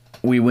that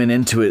we went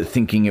into it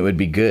thinking it would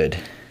be good.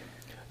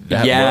 we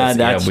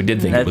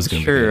did think it was that's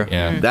going to true. be.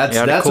 Yeah. That's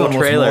Yeah, what a that's cool almost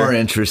trailer. more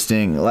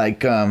interesting.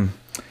 Like Ad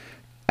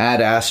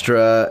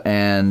Astra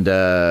and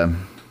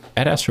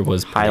Ad Astra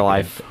was High pretty good,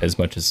 Life. as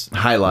much as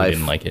High we Life.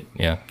 didn't like it.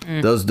 Yeah.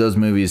 those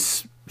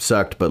movies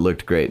sucked but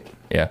looked great.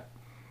 Yeah.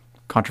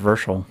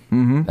 Controversial.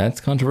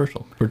 That's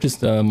controversial. We're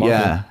just Marvel.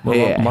 Yeah. We're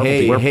Hey, Marvel hey,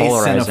 people. We're hey,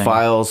 polarizing.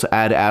 cinephiles,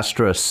 Ad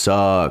Astra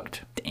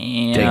sucked.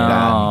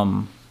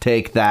 Damn.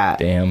 Take that.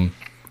 Damn.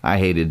 I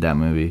hated that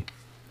movie.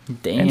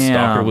 Damn. And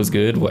Stalker was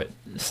good. What?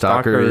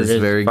 Stalker is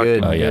very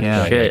good. Oh, yeah.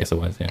 Yeah. I Shit. guess it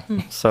was. Yeah.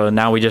 So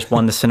now we just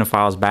won the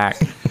cinephiles back.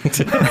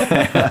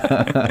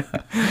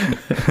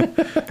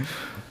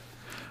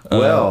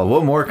 Well,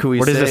 what more could we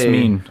what say does this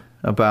mean?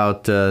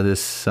 about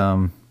this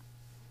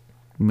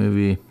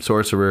movie,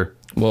 Sorcerer?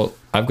 Well,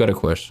 I've got a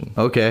question.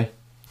 Okay.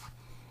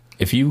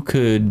 If you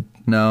could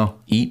No.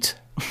 eat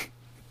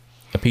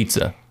a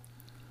pizza,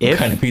 If what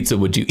kind of pizza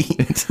would you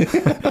eat?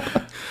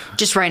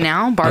 Just right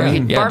now,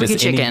 barbecue, Yeah, barbecue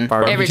just any chicken.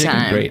 barbecue every chicken,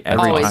 time. great,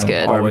 every Always time.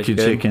 good. Always Barbecue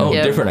good. chicken. Oh,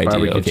 Yeah. different idea.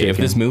 Barbecue Okay, if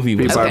this chicken. movie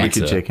was a Barbecue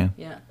pizza, chicken.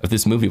 Yeah. if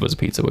this movie was a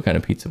pizza, what kind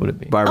of pizza would it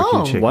be? Barbecue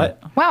Oh, chicken.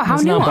 what? Wow, how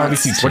It's not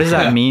barbecue nuanced. What does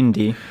that mean,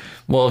 D?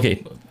 Well,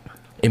 okay.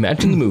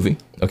 Imagine the movie.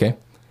 Okay,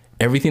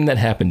 everything that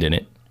happened in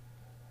it.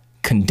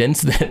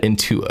 Condense that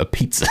into a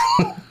pizza.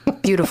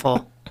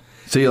 Beautiful.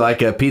 So you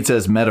like a pizza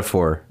as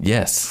metaphor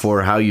Yes.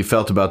 for how you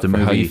felt about the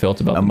movie, how you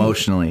felt about the movie.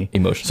 emotionally.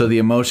 Emotionally. So the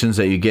emotions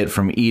that you get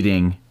from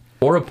eating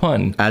Or a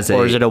pun. as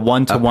Or is it a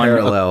one-to-one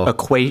parallel.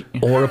 equate?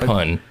 Or a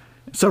pun.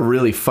 It's a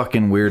really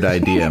fucking weird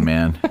idea,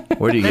 man.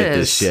 Where do you get It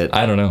this is. shit?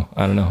 I don't know.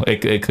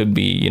 It could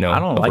be, I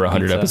don't over like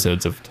 100 pizza.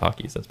 episodes of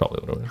Talkies. That's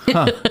probably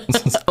what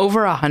it is.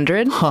 Over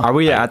 100? Are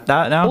we at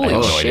that now? Holy I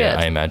have no shit. idea.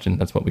 I imagine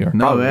that's what we are.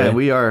 No, Probably. man,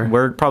 we are.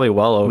 We're probably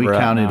well over. We it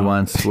counted now.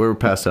 once. We're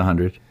past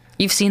 100.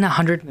 You've seen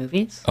 100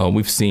 movies? Oh,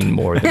 we've seen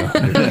more than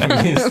 100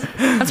 movies.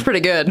 That's pretty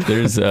good.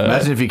 There's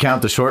Imagine if you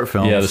count the short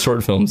films. yeah, the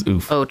short films.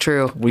 Oof. Oh,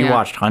 true. We Yeah.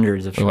 watched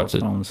hundreds of We short watched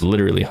it, films.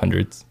 literally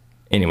hundreds.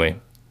 Anyway,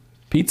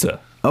 pizza.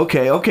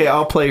 Okay,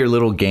 I'll play your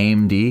little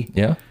game, D.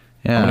 Yeah.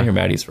 Yeah. I want to hear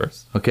Maddie's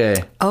first. Okay.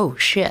 Oh,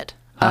 shit.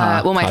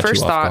 Well, my Caught you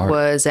first off thought guard.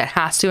 was it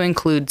has to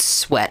include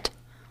sweat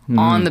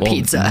on the Well,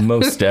 pizza.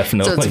 most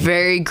definitely. So it's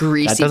very That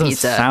greasy doesn't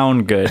pizza.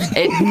 sound good.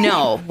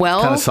 No.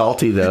 Well, Kind of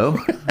salty, though.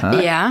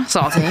 yeah,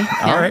 salty. All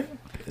Yeah. right.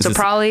 So this-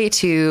 probably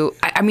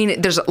I mean,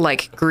 there's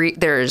like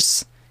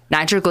there's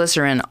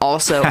nitroglycerin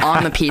also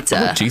on the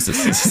pizza.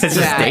 Jesus. It's just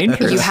that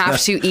dangerous. you have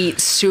to eat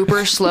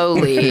super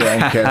slowly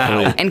And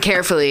carefully. and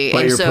carefully. But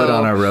and you're so put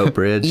on a rope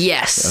bridge.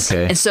 yes.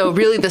 Okay. And so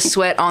really the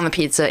sweat on the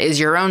pizza is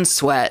your own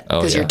sweat Oh,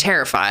 because yeah. you're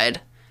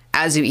terrified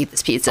as you eat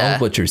this pizza. Oh,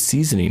 but you're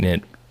seasoning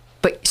it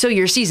But so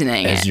you're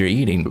seasoning as it. you're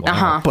eating.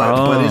 Wow.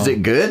 But is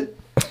it good?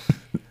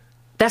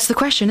 That's the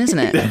question, isn't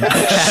it?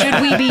 Should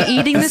we be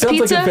eating this Sounds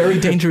pizza? like a very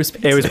dangerous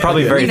pizza. It was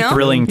probably very You know?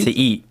 thrilling to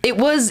eat. It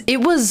was.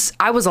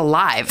 I was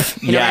alive.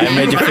 You know Yeah, what I it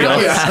made mean? you feel.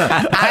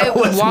 I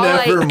was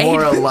never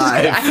more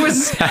alive. I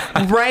was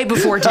right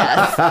before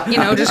death.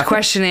 Just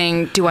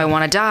questioning: do I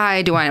want to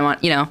die? Do I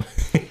want?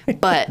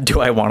 But Do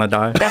I want to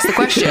die? that's the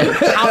question.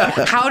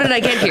 How did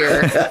I get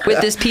here with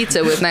this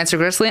pizza with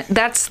nitroglycerin?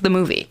 That's the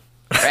movie,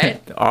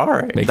 right? All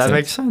right. Makes that sense.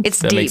 makes sense. It's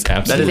That deep. makes If you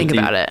absolute think deep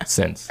about it.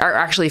 sense. Or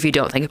actually, if you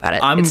don't think about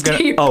it, I'm it's gonna.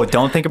 deep. Oh,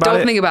 don't think about it.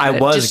 Don't think about I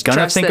it. was Just gonna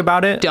trust think that-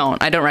 about it.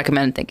 Don't. I don't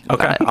recommend thinking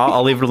Okay, about it.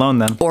 I'll leave it alone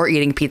then. Or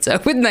eating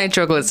pizza with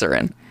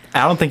nitroglycerin.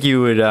 I don't think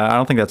you would. I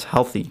don't think that's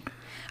healthy.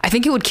 I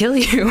think it would kill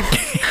you.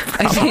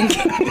 I think.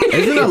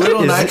 Isn't a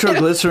little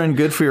nitroglycerin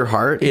good for your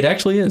heart? It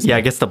actually is. Yeah,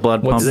 it gets the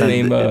blood What's the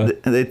pumping.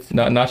 name? It's-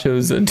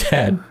 Nacho's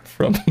dad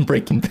from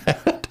Breaking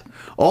Bad.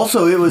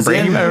 Also, it was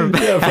in, Yeah,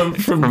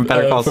 from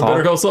Better Call Saul.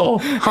 Better Call Saul.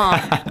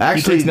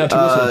 actually takes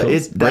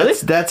nitroglycerin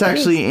pills. that's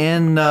actually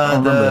in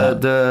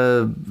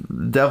the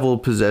devil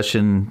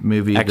possession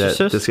movie.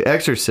 Exorcist?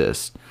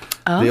 Exorcist.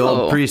 The Oh.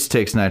 old priest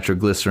takes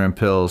nitroglycerin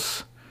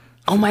pills.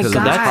 Oh my Because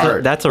of god.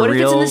 that That's a what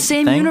real if it's in the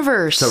same thing?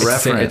 universe? It's a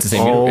reference. It's the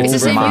same. Oh It's the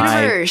same my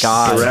universe.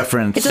 God. It's a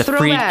reference. It's a The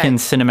throwback. Friedkin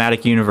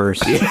cinematic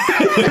universe.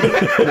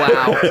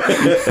 Wow.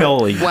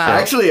 Holy Wow.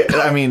 Actually,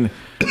 I mean,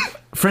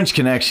 French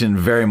Connection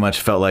very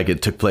much felt like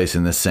it took place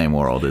in the same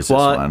world as this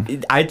Well,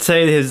 one. I'd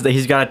say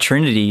he's got a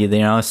trinity, you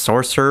know,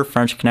 Sorcerer,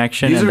 French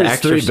Connection, These and are The his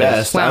three Exorcist.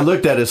 best. I Wow.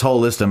 looked at his whole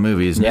list of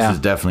movies, and Yeah. this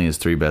is definitely his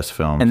three best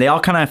films. And they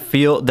all kind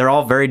of they're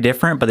all very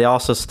different, but they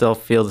also still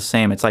feel the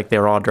same. It's like they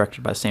were all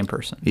directed by the same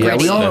person. yeah,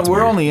 Gritty. That's we're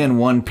weird. only in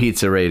one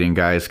pizza rating,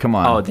 guys. Come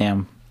on. Oh,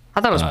 damn.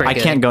 I thought it was pretty I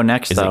good. can't go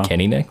next, Is though. it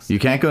Kenny next? You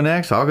can't go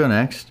next? I'll go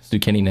next. Let's do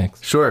Kenny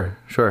next. Sure.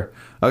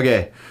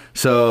 Okay,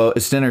 so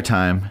it's dinner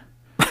time,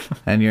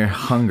 and you're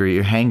hungry.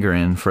 You're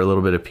hankering for a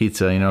little bit of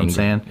pizza. You know what I'm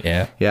saying?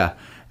 Yeah. Yeah.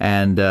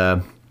 And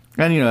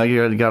you know,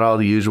 you got all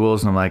the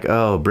usuals, and I'm like,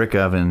 oh, brick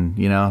oven.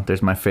 You know,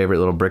 there's my favorite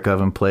little brick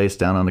oven place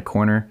down on the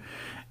corner,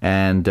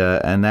 and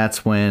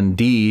that's when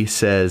D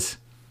says,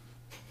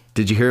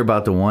 "Did you hear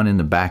about the one in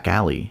the back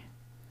alley?"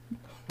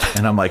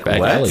 And I'm like, Back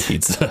what? alley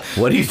pizza.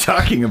 What are you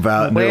talking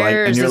about? And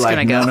Where is you're this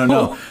like, gonna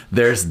no. go?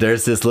 There's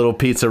this little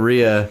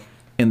pizzeria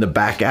in the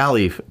back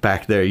alley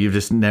back there. You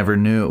just never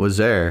knew it was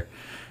there.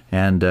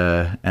 And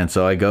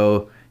so I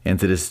go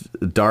into this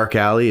dark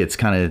alley. It's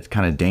kind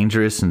of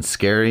dangerous and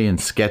scary and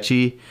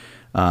sketchy.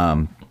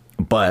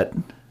 But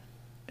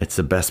it's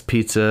the best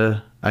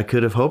pizza I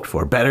could have hoped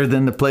for. Better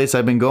than the place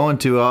I've been going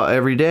to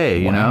every day,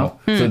 you know?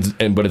 Wow.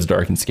 So but it's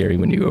dark and scary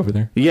when you go over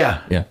there.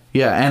 Yeah. Yeah.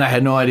 Yeah, and I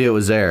had no idea it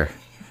was there.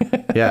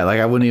 Yeah, like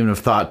I wouldn't even have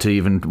thought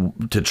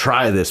to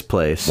try this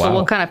place. So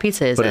what kind of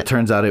pizza is But it? it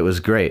turns out it was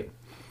great.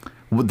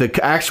 The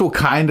actual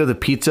kind of the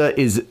pizza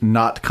is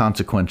not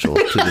consequential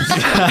to this.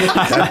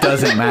 That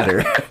doesn't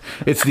matter.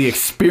 It's the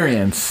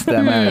experience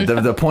that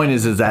matters. The point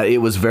is that it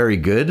was very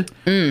good,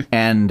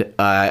 and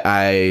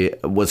I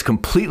was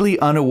completely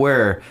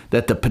unaware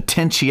that the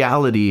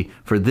potentiality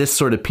for this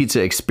sort of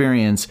pizza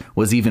experience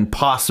was even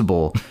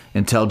possible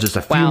until just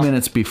a few Wow.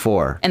 minutes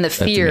before. And the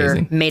fear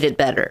amazing. made it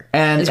better.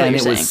 And is what it you're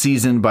was saying.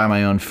 seasoned by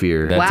my own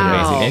fear. That's Wow.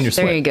 amazing. And your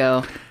There sweat. you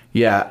go.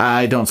 Yeah,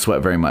 I don't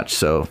sweat very much,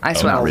 so I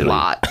sweat not a really.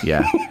 lot.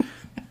 Yeah.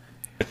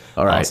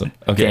 All right. Awesome.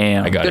 Okay.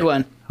 Damn. I got Good it.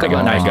 one. Good I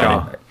one. got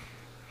Nice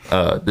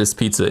it. This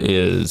pizza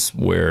is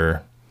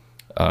where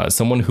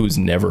someone who's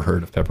never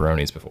heard of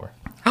pepperonis before.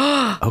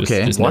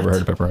 Okay. Just What? never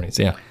heard of pepperonis.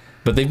 Yeah.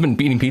 But they've been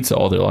eating pizza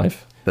all their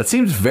life. That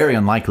seems very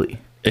unlikely.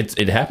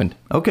 It happened.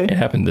 Okay. It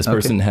happened. This Okay.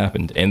 person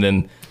happened. And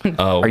then,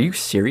 Are you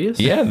serious?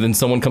 yeah, then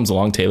someone comes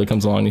along, Taylor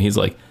comes along, and he's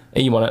like,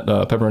 hey, you want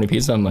a pepperoni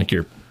pizza? I'm like,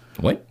 you're,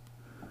 what?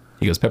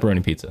 He goes,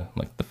 pepperoni pizza. I'm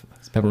like, the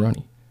fuck's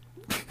pepperoni?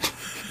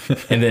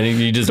 And then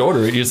you just order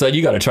it. You're just like,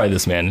 you got to try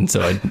this, man. And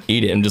so I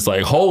eat it and just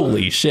like,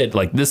 holy shit.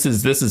 Like, this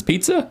is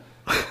pizza?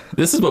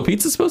 This is what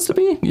pizza's supposed to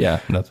be? Yeah,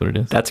 that's what it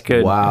is. That's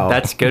good. Wow.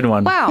 That's a good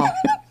one. Wow.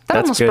 That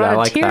That's almost good. brought I a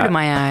like tear to that.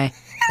 my eye.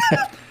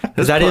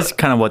 'Cause that is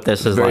kind of what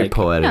this is Very like.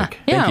 poetic.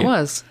 Yeah, Thank it you.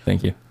 was.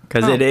 Thank you.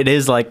 Because it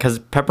is like, because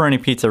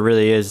pepperoni pizza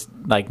really is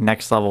like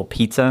next level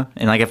pizza.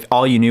 And like if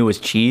all you knew was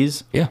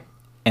cheese Yeah.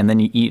 and then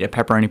you eat a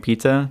pepperoni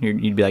pizza,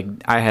 you'd be like,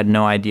 I had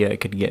no idea it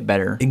could get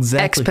better.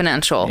 Exactly.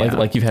 Exponential.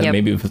 Like you've had Yep. it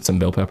maybe with some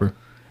bell pepper.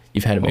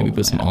 You've had it maybe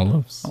with some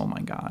olives. Oh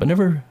my God. But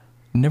never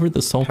the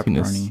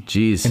saltiness Pepperoni.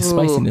 Jeez. and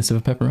spiciness of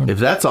a pepperoni. If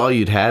that's all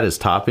you'd had as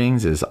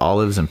toppings is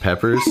olives and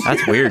peppers,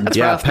 That's weird.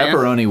 yeah, rough, man.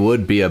 pepperoni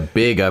would be a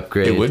big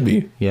upgrade. It would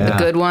be. Yeah. The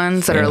good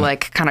ones that Yeah. are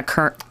like kind of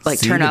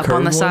See turn the up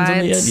on the curved ones on the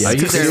end? sides Yeah. Are you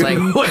because they're serious?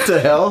 like What the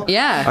hell?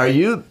 Yeah. Are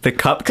you? The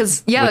cup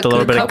because yeah, with a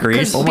little the bit cup- of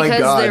grease. Oh my because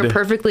God. they're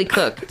perfectly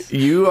cooked.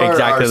 You are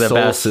Exactly our the soul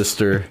best.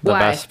 sister. The Why?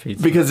 best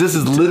pizza. Because this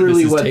is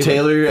literally This is what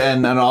Taylor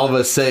and all of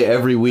us say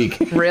every week.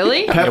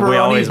 Really?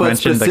 Pepperoni, always but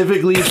mention the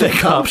specifically the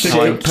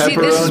cup-shaped See,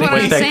 this is pepperoni. what I'm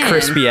with the saying.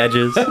 crispy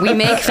edges. We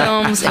make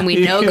films and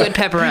we know good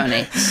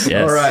pepperoni.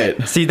 Yes. All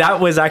right. See, that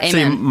was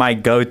actually Amen. my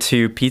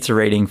go-to pizza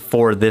rating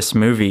for this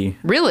movie.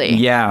 Really?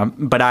 Yeah,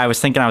 but I was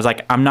thinking, I was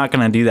like, I'm not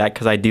gonna do that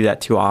because I do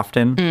that too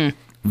often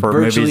for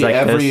Virtually movies like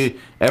every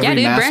this. Yeah,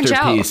 dude, branch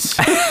out.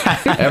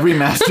 masterpiece, every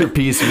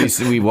masterpiece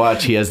we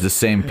watch, he has the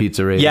same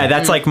pizza rating. Yeah,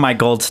 that's like my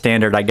gold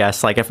standard, I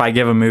guess. Like if I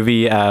give a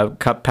movie a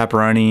cup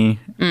pepperoni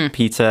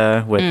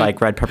pizza with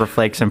like red pepper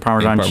flakes and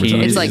Parmesan, Parmesan cheese,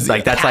 cheese. It's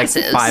like that's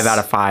passes. like 5 out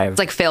of 5. It's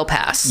like fail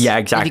pass. Yeah,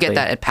 If exactly. you get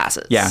that, it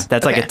passes. Yeah,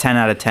 that's like Okay. a 10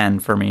 out of 10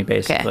 for me,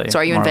 basically. Okay. So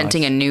are you more or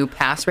inventing less. a new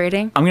pass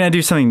rating? I'm gonna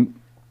do something.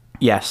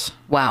 Yes.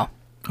 Wow.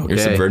 You're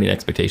Okay. subverting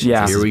expectations.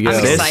 Yeah. Here we go.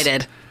 I'm This-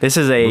 excited. This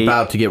is We're a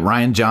about to get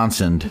Ryan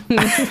Johnson.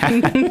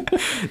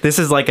 this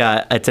is like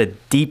it's a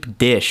deep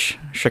dish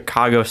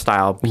Chicago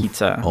style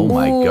pizza. Oh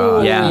my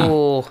god. Yeah.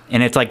 Ooh.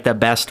 And it's like the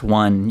best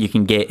one you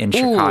can get in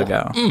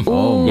Chicago.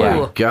 Oh my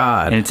Yeah.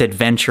 god. And it's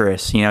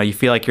adventurous. You know, you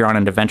feel like you're on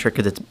an adventure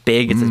because it's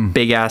big. It's a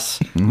big ass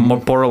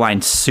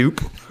borderline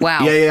soup.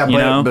 Wow. yeah, You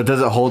know? but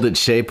does it hold its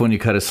shape when you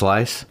cut a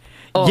slice?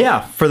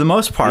 Yeah, for the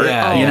most part.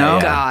 Yeah, you know,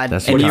 God.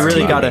 That's and what you I'm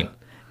really talking gotta. about.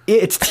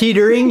 It's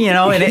teetering, you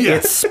know, and Yeah.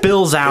 it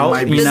spills out.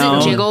 might be- You Does know.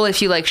 it jiggle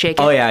if you like shake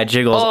it? Oh yeah, it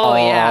jiggles Oh,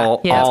 yeah.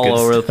 all Yeah. all That's good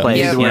over the stuff. place.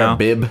 You You need to wear know? a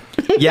bib.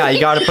 Yeah, you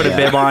got to put a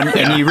bib on,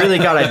 and you really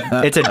got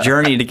to. It's a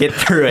journey to get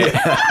through it,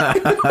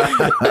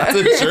 That's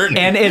a journey.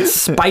 and it's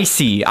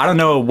spicy. I don't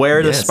know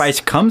where the Yes. spice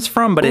comes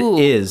from, but Ooh.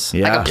 it is.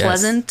 Yeah. Like a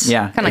pleasant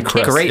Yeah, kind of the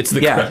kick. Great. It's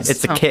the yeah, crust.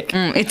 it's the kick.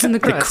 It's in the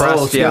crust. crust.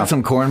 Oh, it's yeah. got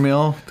some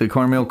cornmeal. The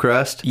cornmeal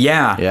crust.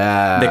 Yeah,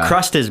 Yeah. The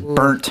crust is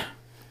burnt.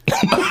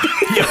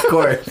 Yeah, of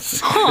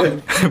course.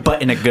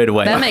 but in a good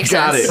way. That makes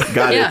Got sense. it.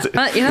 Got yeah.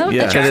 it. You know,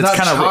 Yeah, that tracks. it's not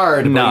kind of-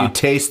 charred, no. but you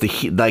taste the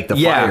heat, like the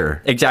yeah,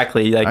 fire.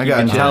 exactly. Like I you got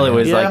can you. tell it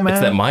was Yeah, like man.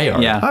 It's that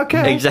Maillard. yeah,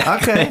 Okay.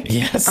 exactly. Okay.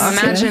 Yes. I'm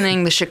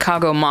imagining the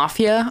Chicago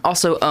Mafia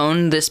also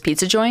owned this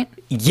pizza joint.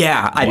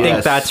 Yeah, I Yes.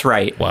 think that's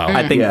right. Wow.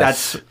 I think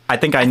Yes. I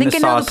think I I think I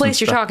know saw the place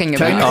some you're stuff. talking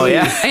about. Oh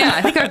yeah. Yeah,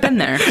 I think I've been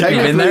there.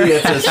 Technically, there?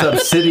 it's a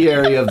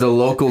subsidiary of the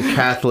local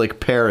Catholic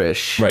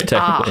parish, Right,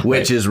 technically.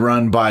 which is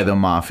run by the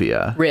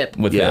mafia. Rip.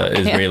 with Yeah. the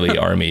Israeli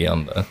army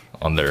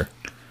on their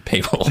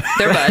payroll.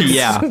 They're buds.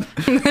 Yeah,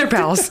 They're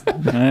pals.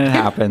 it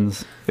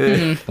happens.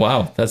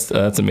 Wow, that's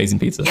amazing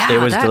pizza. Yeah,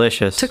 It was that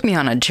delicious. Took me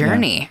on a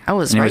journey. I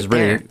was And it right was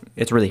really there.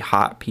 it's really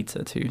hot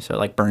pizza too, so it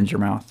like burns your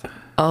mouth.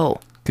 Oh,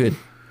 Good.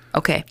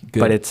 okay. Good.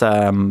 But it's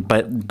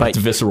but It's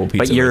visceral pizza.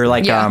 But you're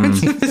like Yeah. a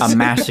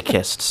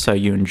masochist, so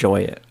you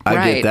enjoy it. I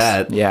Right. get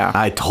that. Yeah.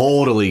 I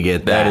totally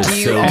get that. That Do is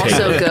you so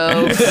also Taylor.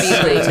 go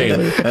feeling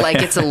Taylor.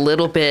 like it's a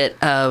little bit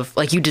of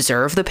like you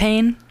deserve the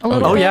pain a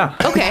little Oh bit? yeah.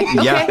 Okay.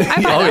 Okay. Yeah.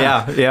 I buy Oh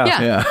that. yeah.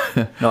 Yeah.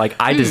 yeah. No, like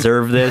I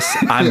deserve this.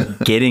 I'm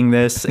getting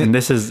this, and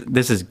this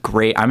is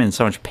great. I'm in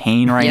so much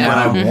pain right Yeah.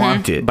 But now, I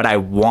want it. but I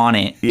want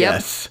it.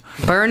 yes.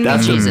 Burn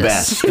That's Jesus. the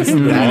best. That is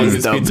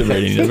Longest the pizza best.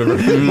 rating I've ever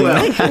heard.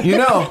 Well, you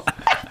know,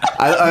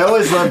 I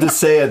always love to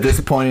say at this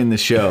point in the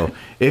show,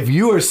 if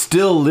you are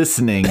still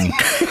listening,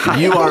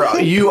 you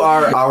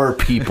are our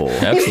people.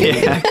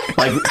 Absolutely.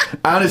 Like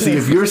honestly,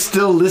 if you're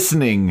still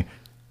listening,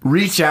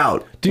 reach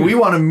out. We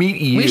want to meet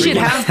you. We should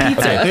have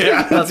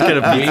pizza. Let's get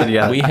a pizza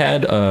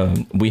together.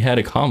 We had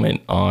a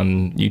comment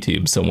on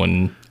YouTube.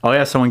 Someone Oh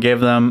yeah, someone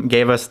gave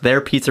us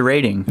their pizza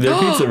rating. their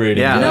pizza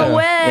rating. Yeah. No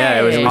way. Yeah,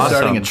 it was We're awesome.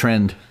 starting a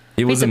trend.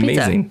 It was Pizza,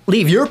 pizza. amazing.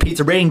 Leave your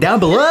pizza rating down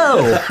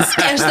below.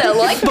 Smash that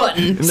like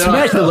button.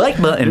 Smash the like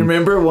button.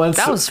 Remember once?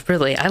 That was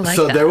really, I like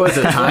so that. there was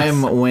a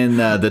time when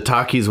the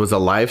Talkies was a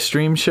live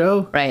stream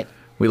show. Right.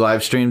 We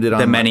live streamed it on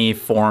The many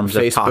forms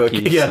Facebook. of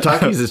Takis. Yeah,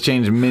 Talkies has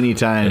changed many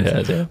times. It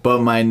has, yeah.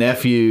 But my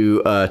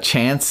nephew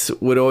Chance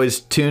would always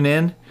tune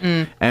in,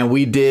 Mm. and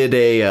we did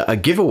a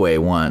giveaway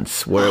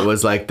once where it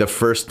was like the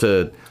first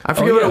to. I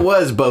forget what yeah. it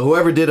was, but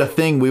whoever did a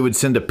thing, we would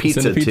send a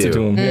pizza, Send a pizza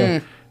to him. Yeah.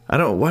 I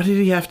don't. What did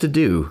he have to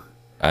do?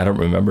 I don't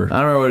remember. I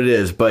don't remember what it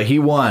is, but he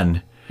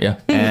won, Yeah.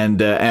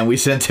 and we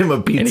sent him a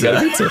And he pizza.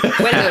 got a pizza.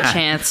 Way to go,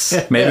 Chance.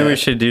 Maybe we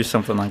should do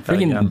something like that.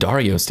 Freaking again.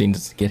 Dario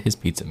needs to get his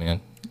pizza, man.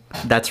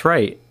 That's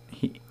right.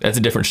 That's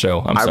a different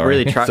show. I'm I sorry.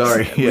 really tried.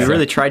 Sorry, We yeah.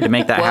 really tried to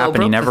make that Well, happen. He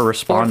broke never the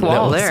responded. fourth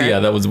wall. That was- there. Yeah,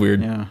 that was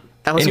weird. Yeah.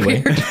 That was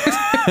Anyway. weird.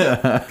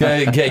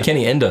 Okay,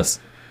 Kenny, end us.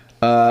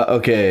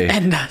 Okay.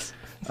 And us.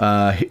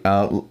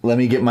 Let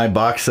me get my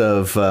box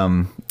of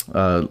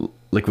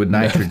liquid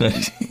nitrogen.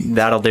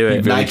 That'll do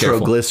it. Very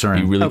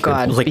Nitroglycerin. Be really Oh, God.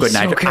 careful. Liquid Be so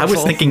nitrogen. I was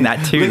careful. thinking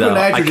that too, Liquid though.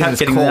 I nitrogen kept is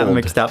getting that cold.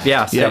 mixed up.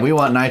 Yeah. Yeah, we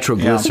want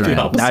nitroglycerin.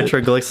 Yeah.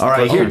 Nitroglycerin. All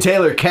right, here,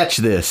 Taylor, catch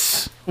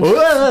this.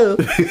 Whoa.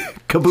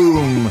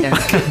 Kaboom.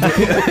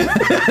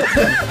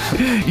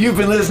 You've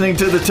been listening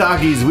to The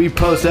Talkies. We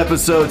post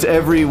episodes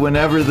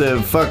whenever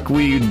the fuck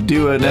we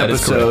do an That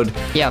is episode.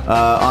 correct. Yep.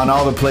 On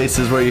all the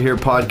places where you hear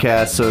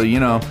podcasts. So,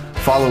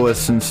 follow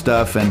us and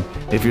stuff. And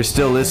if you're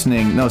still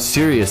listening, no,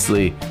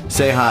 seriously,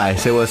 say hi.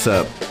 Say what's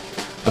up.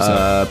 What's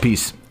up?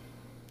 Peace.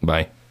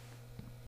 Bye.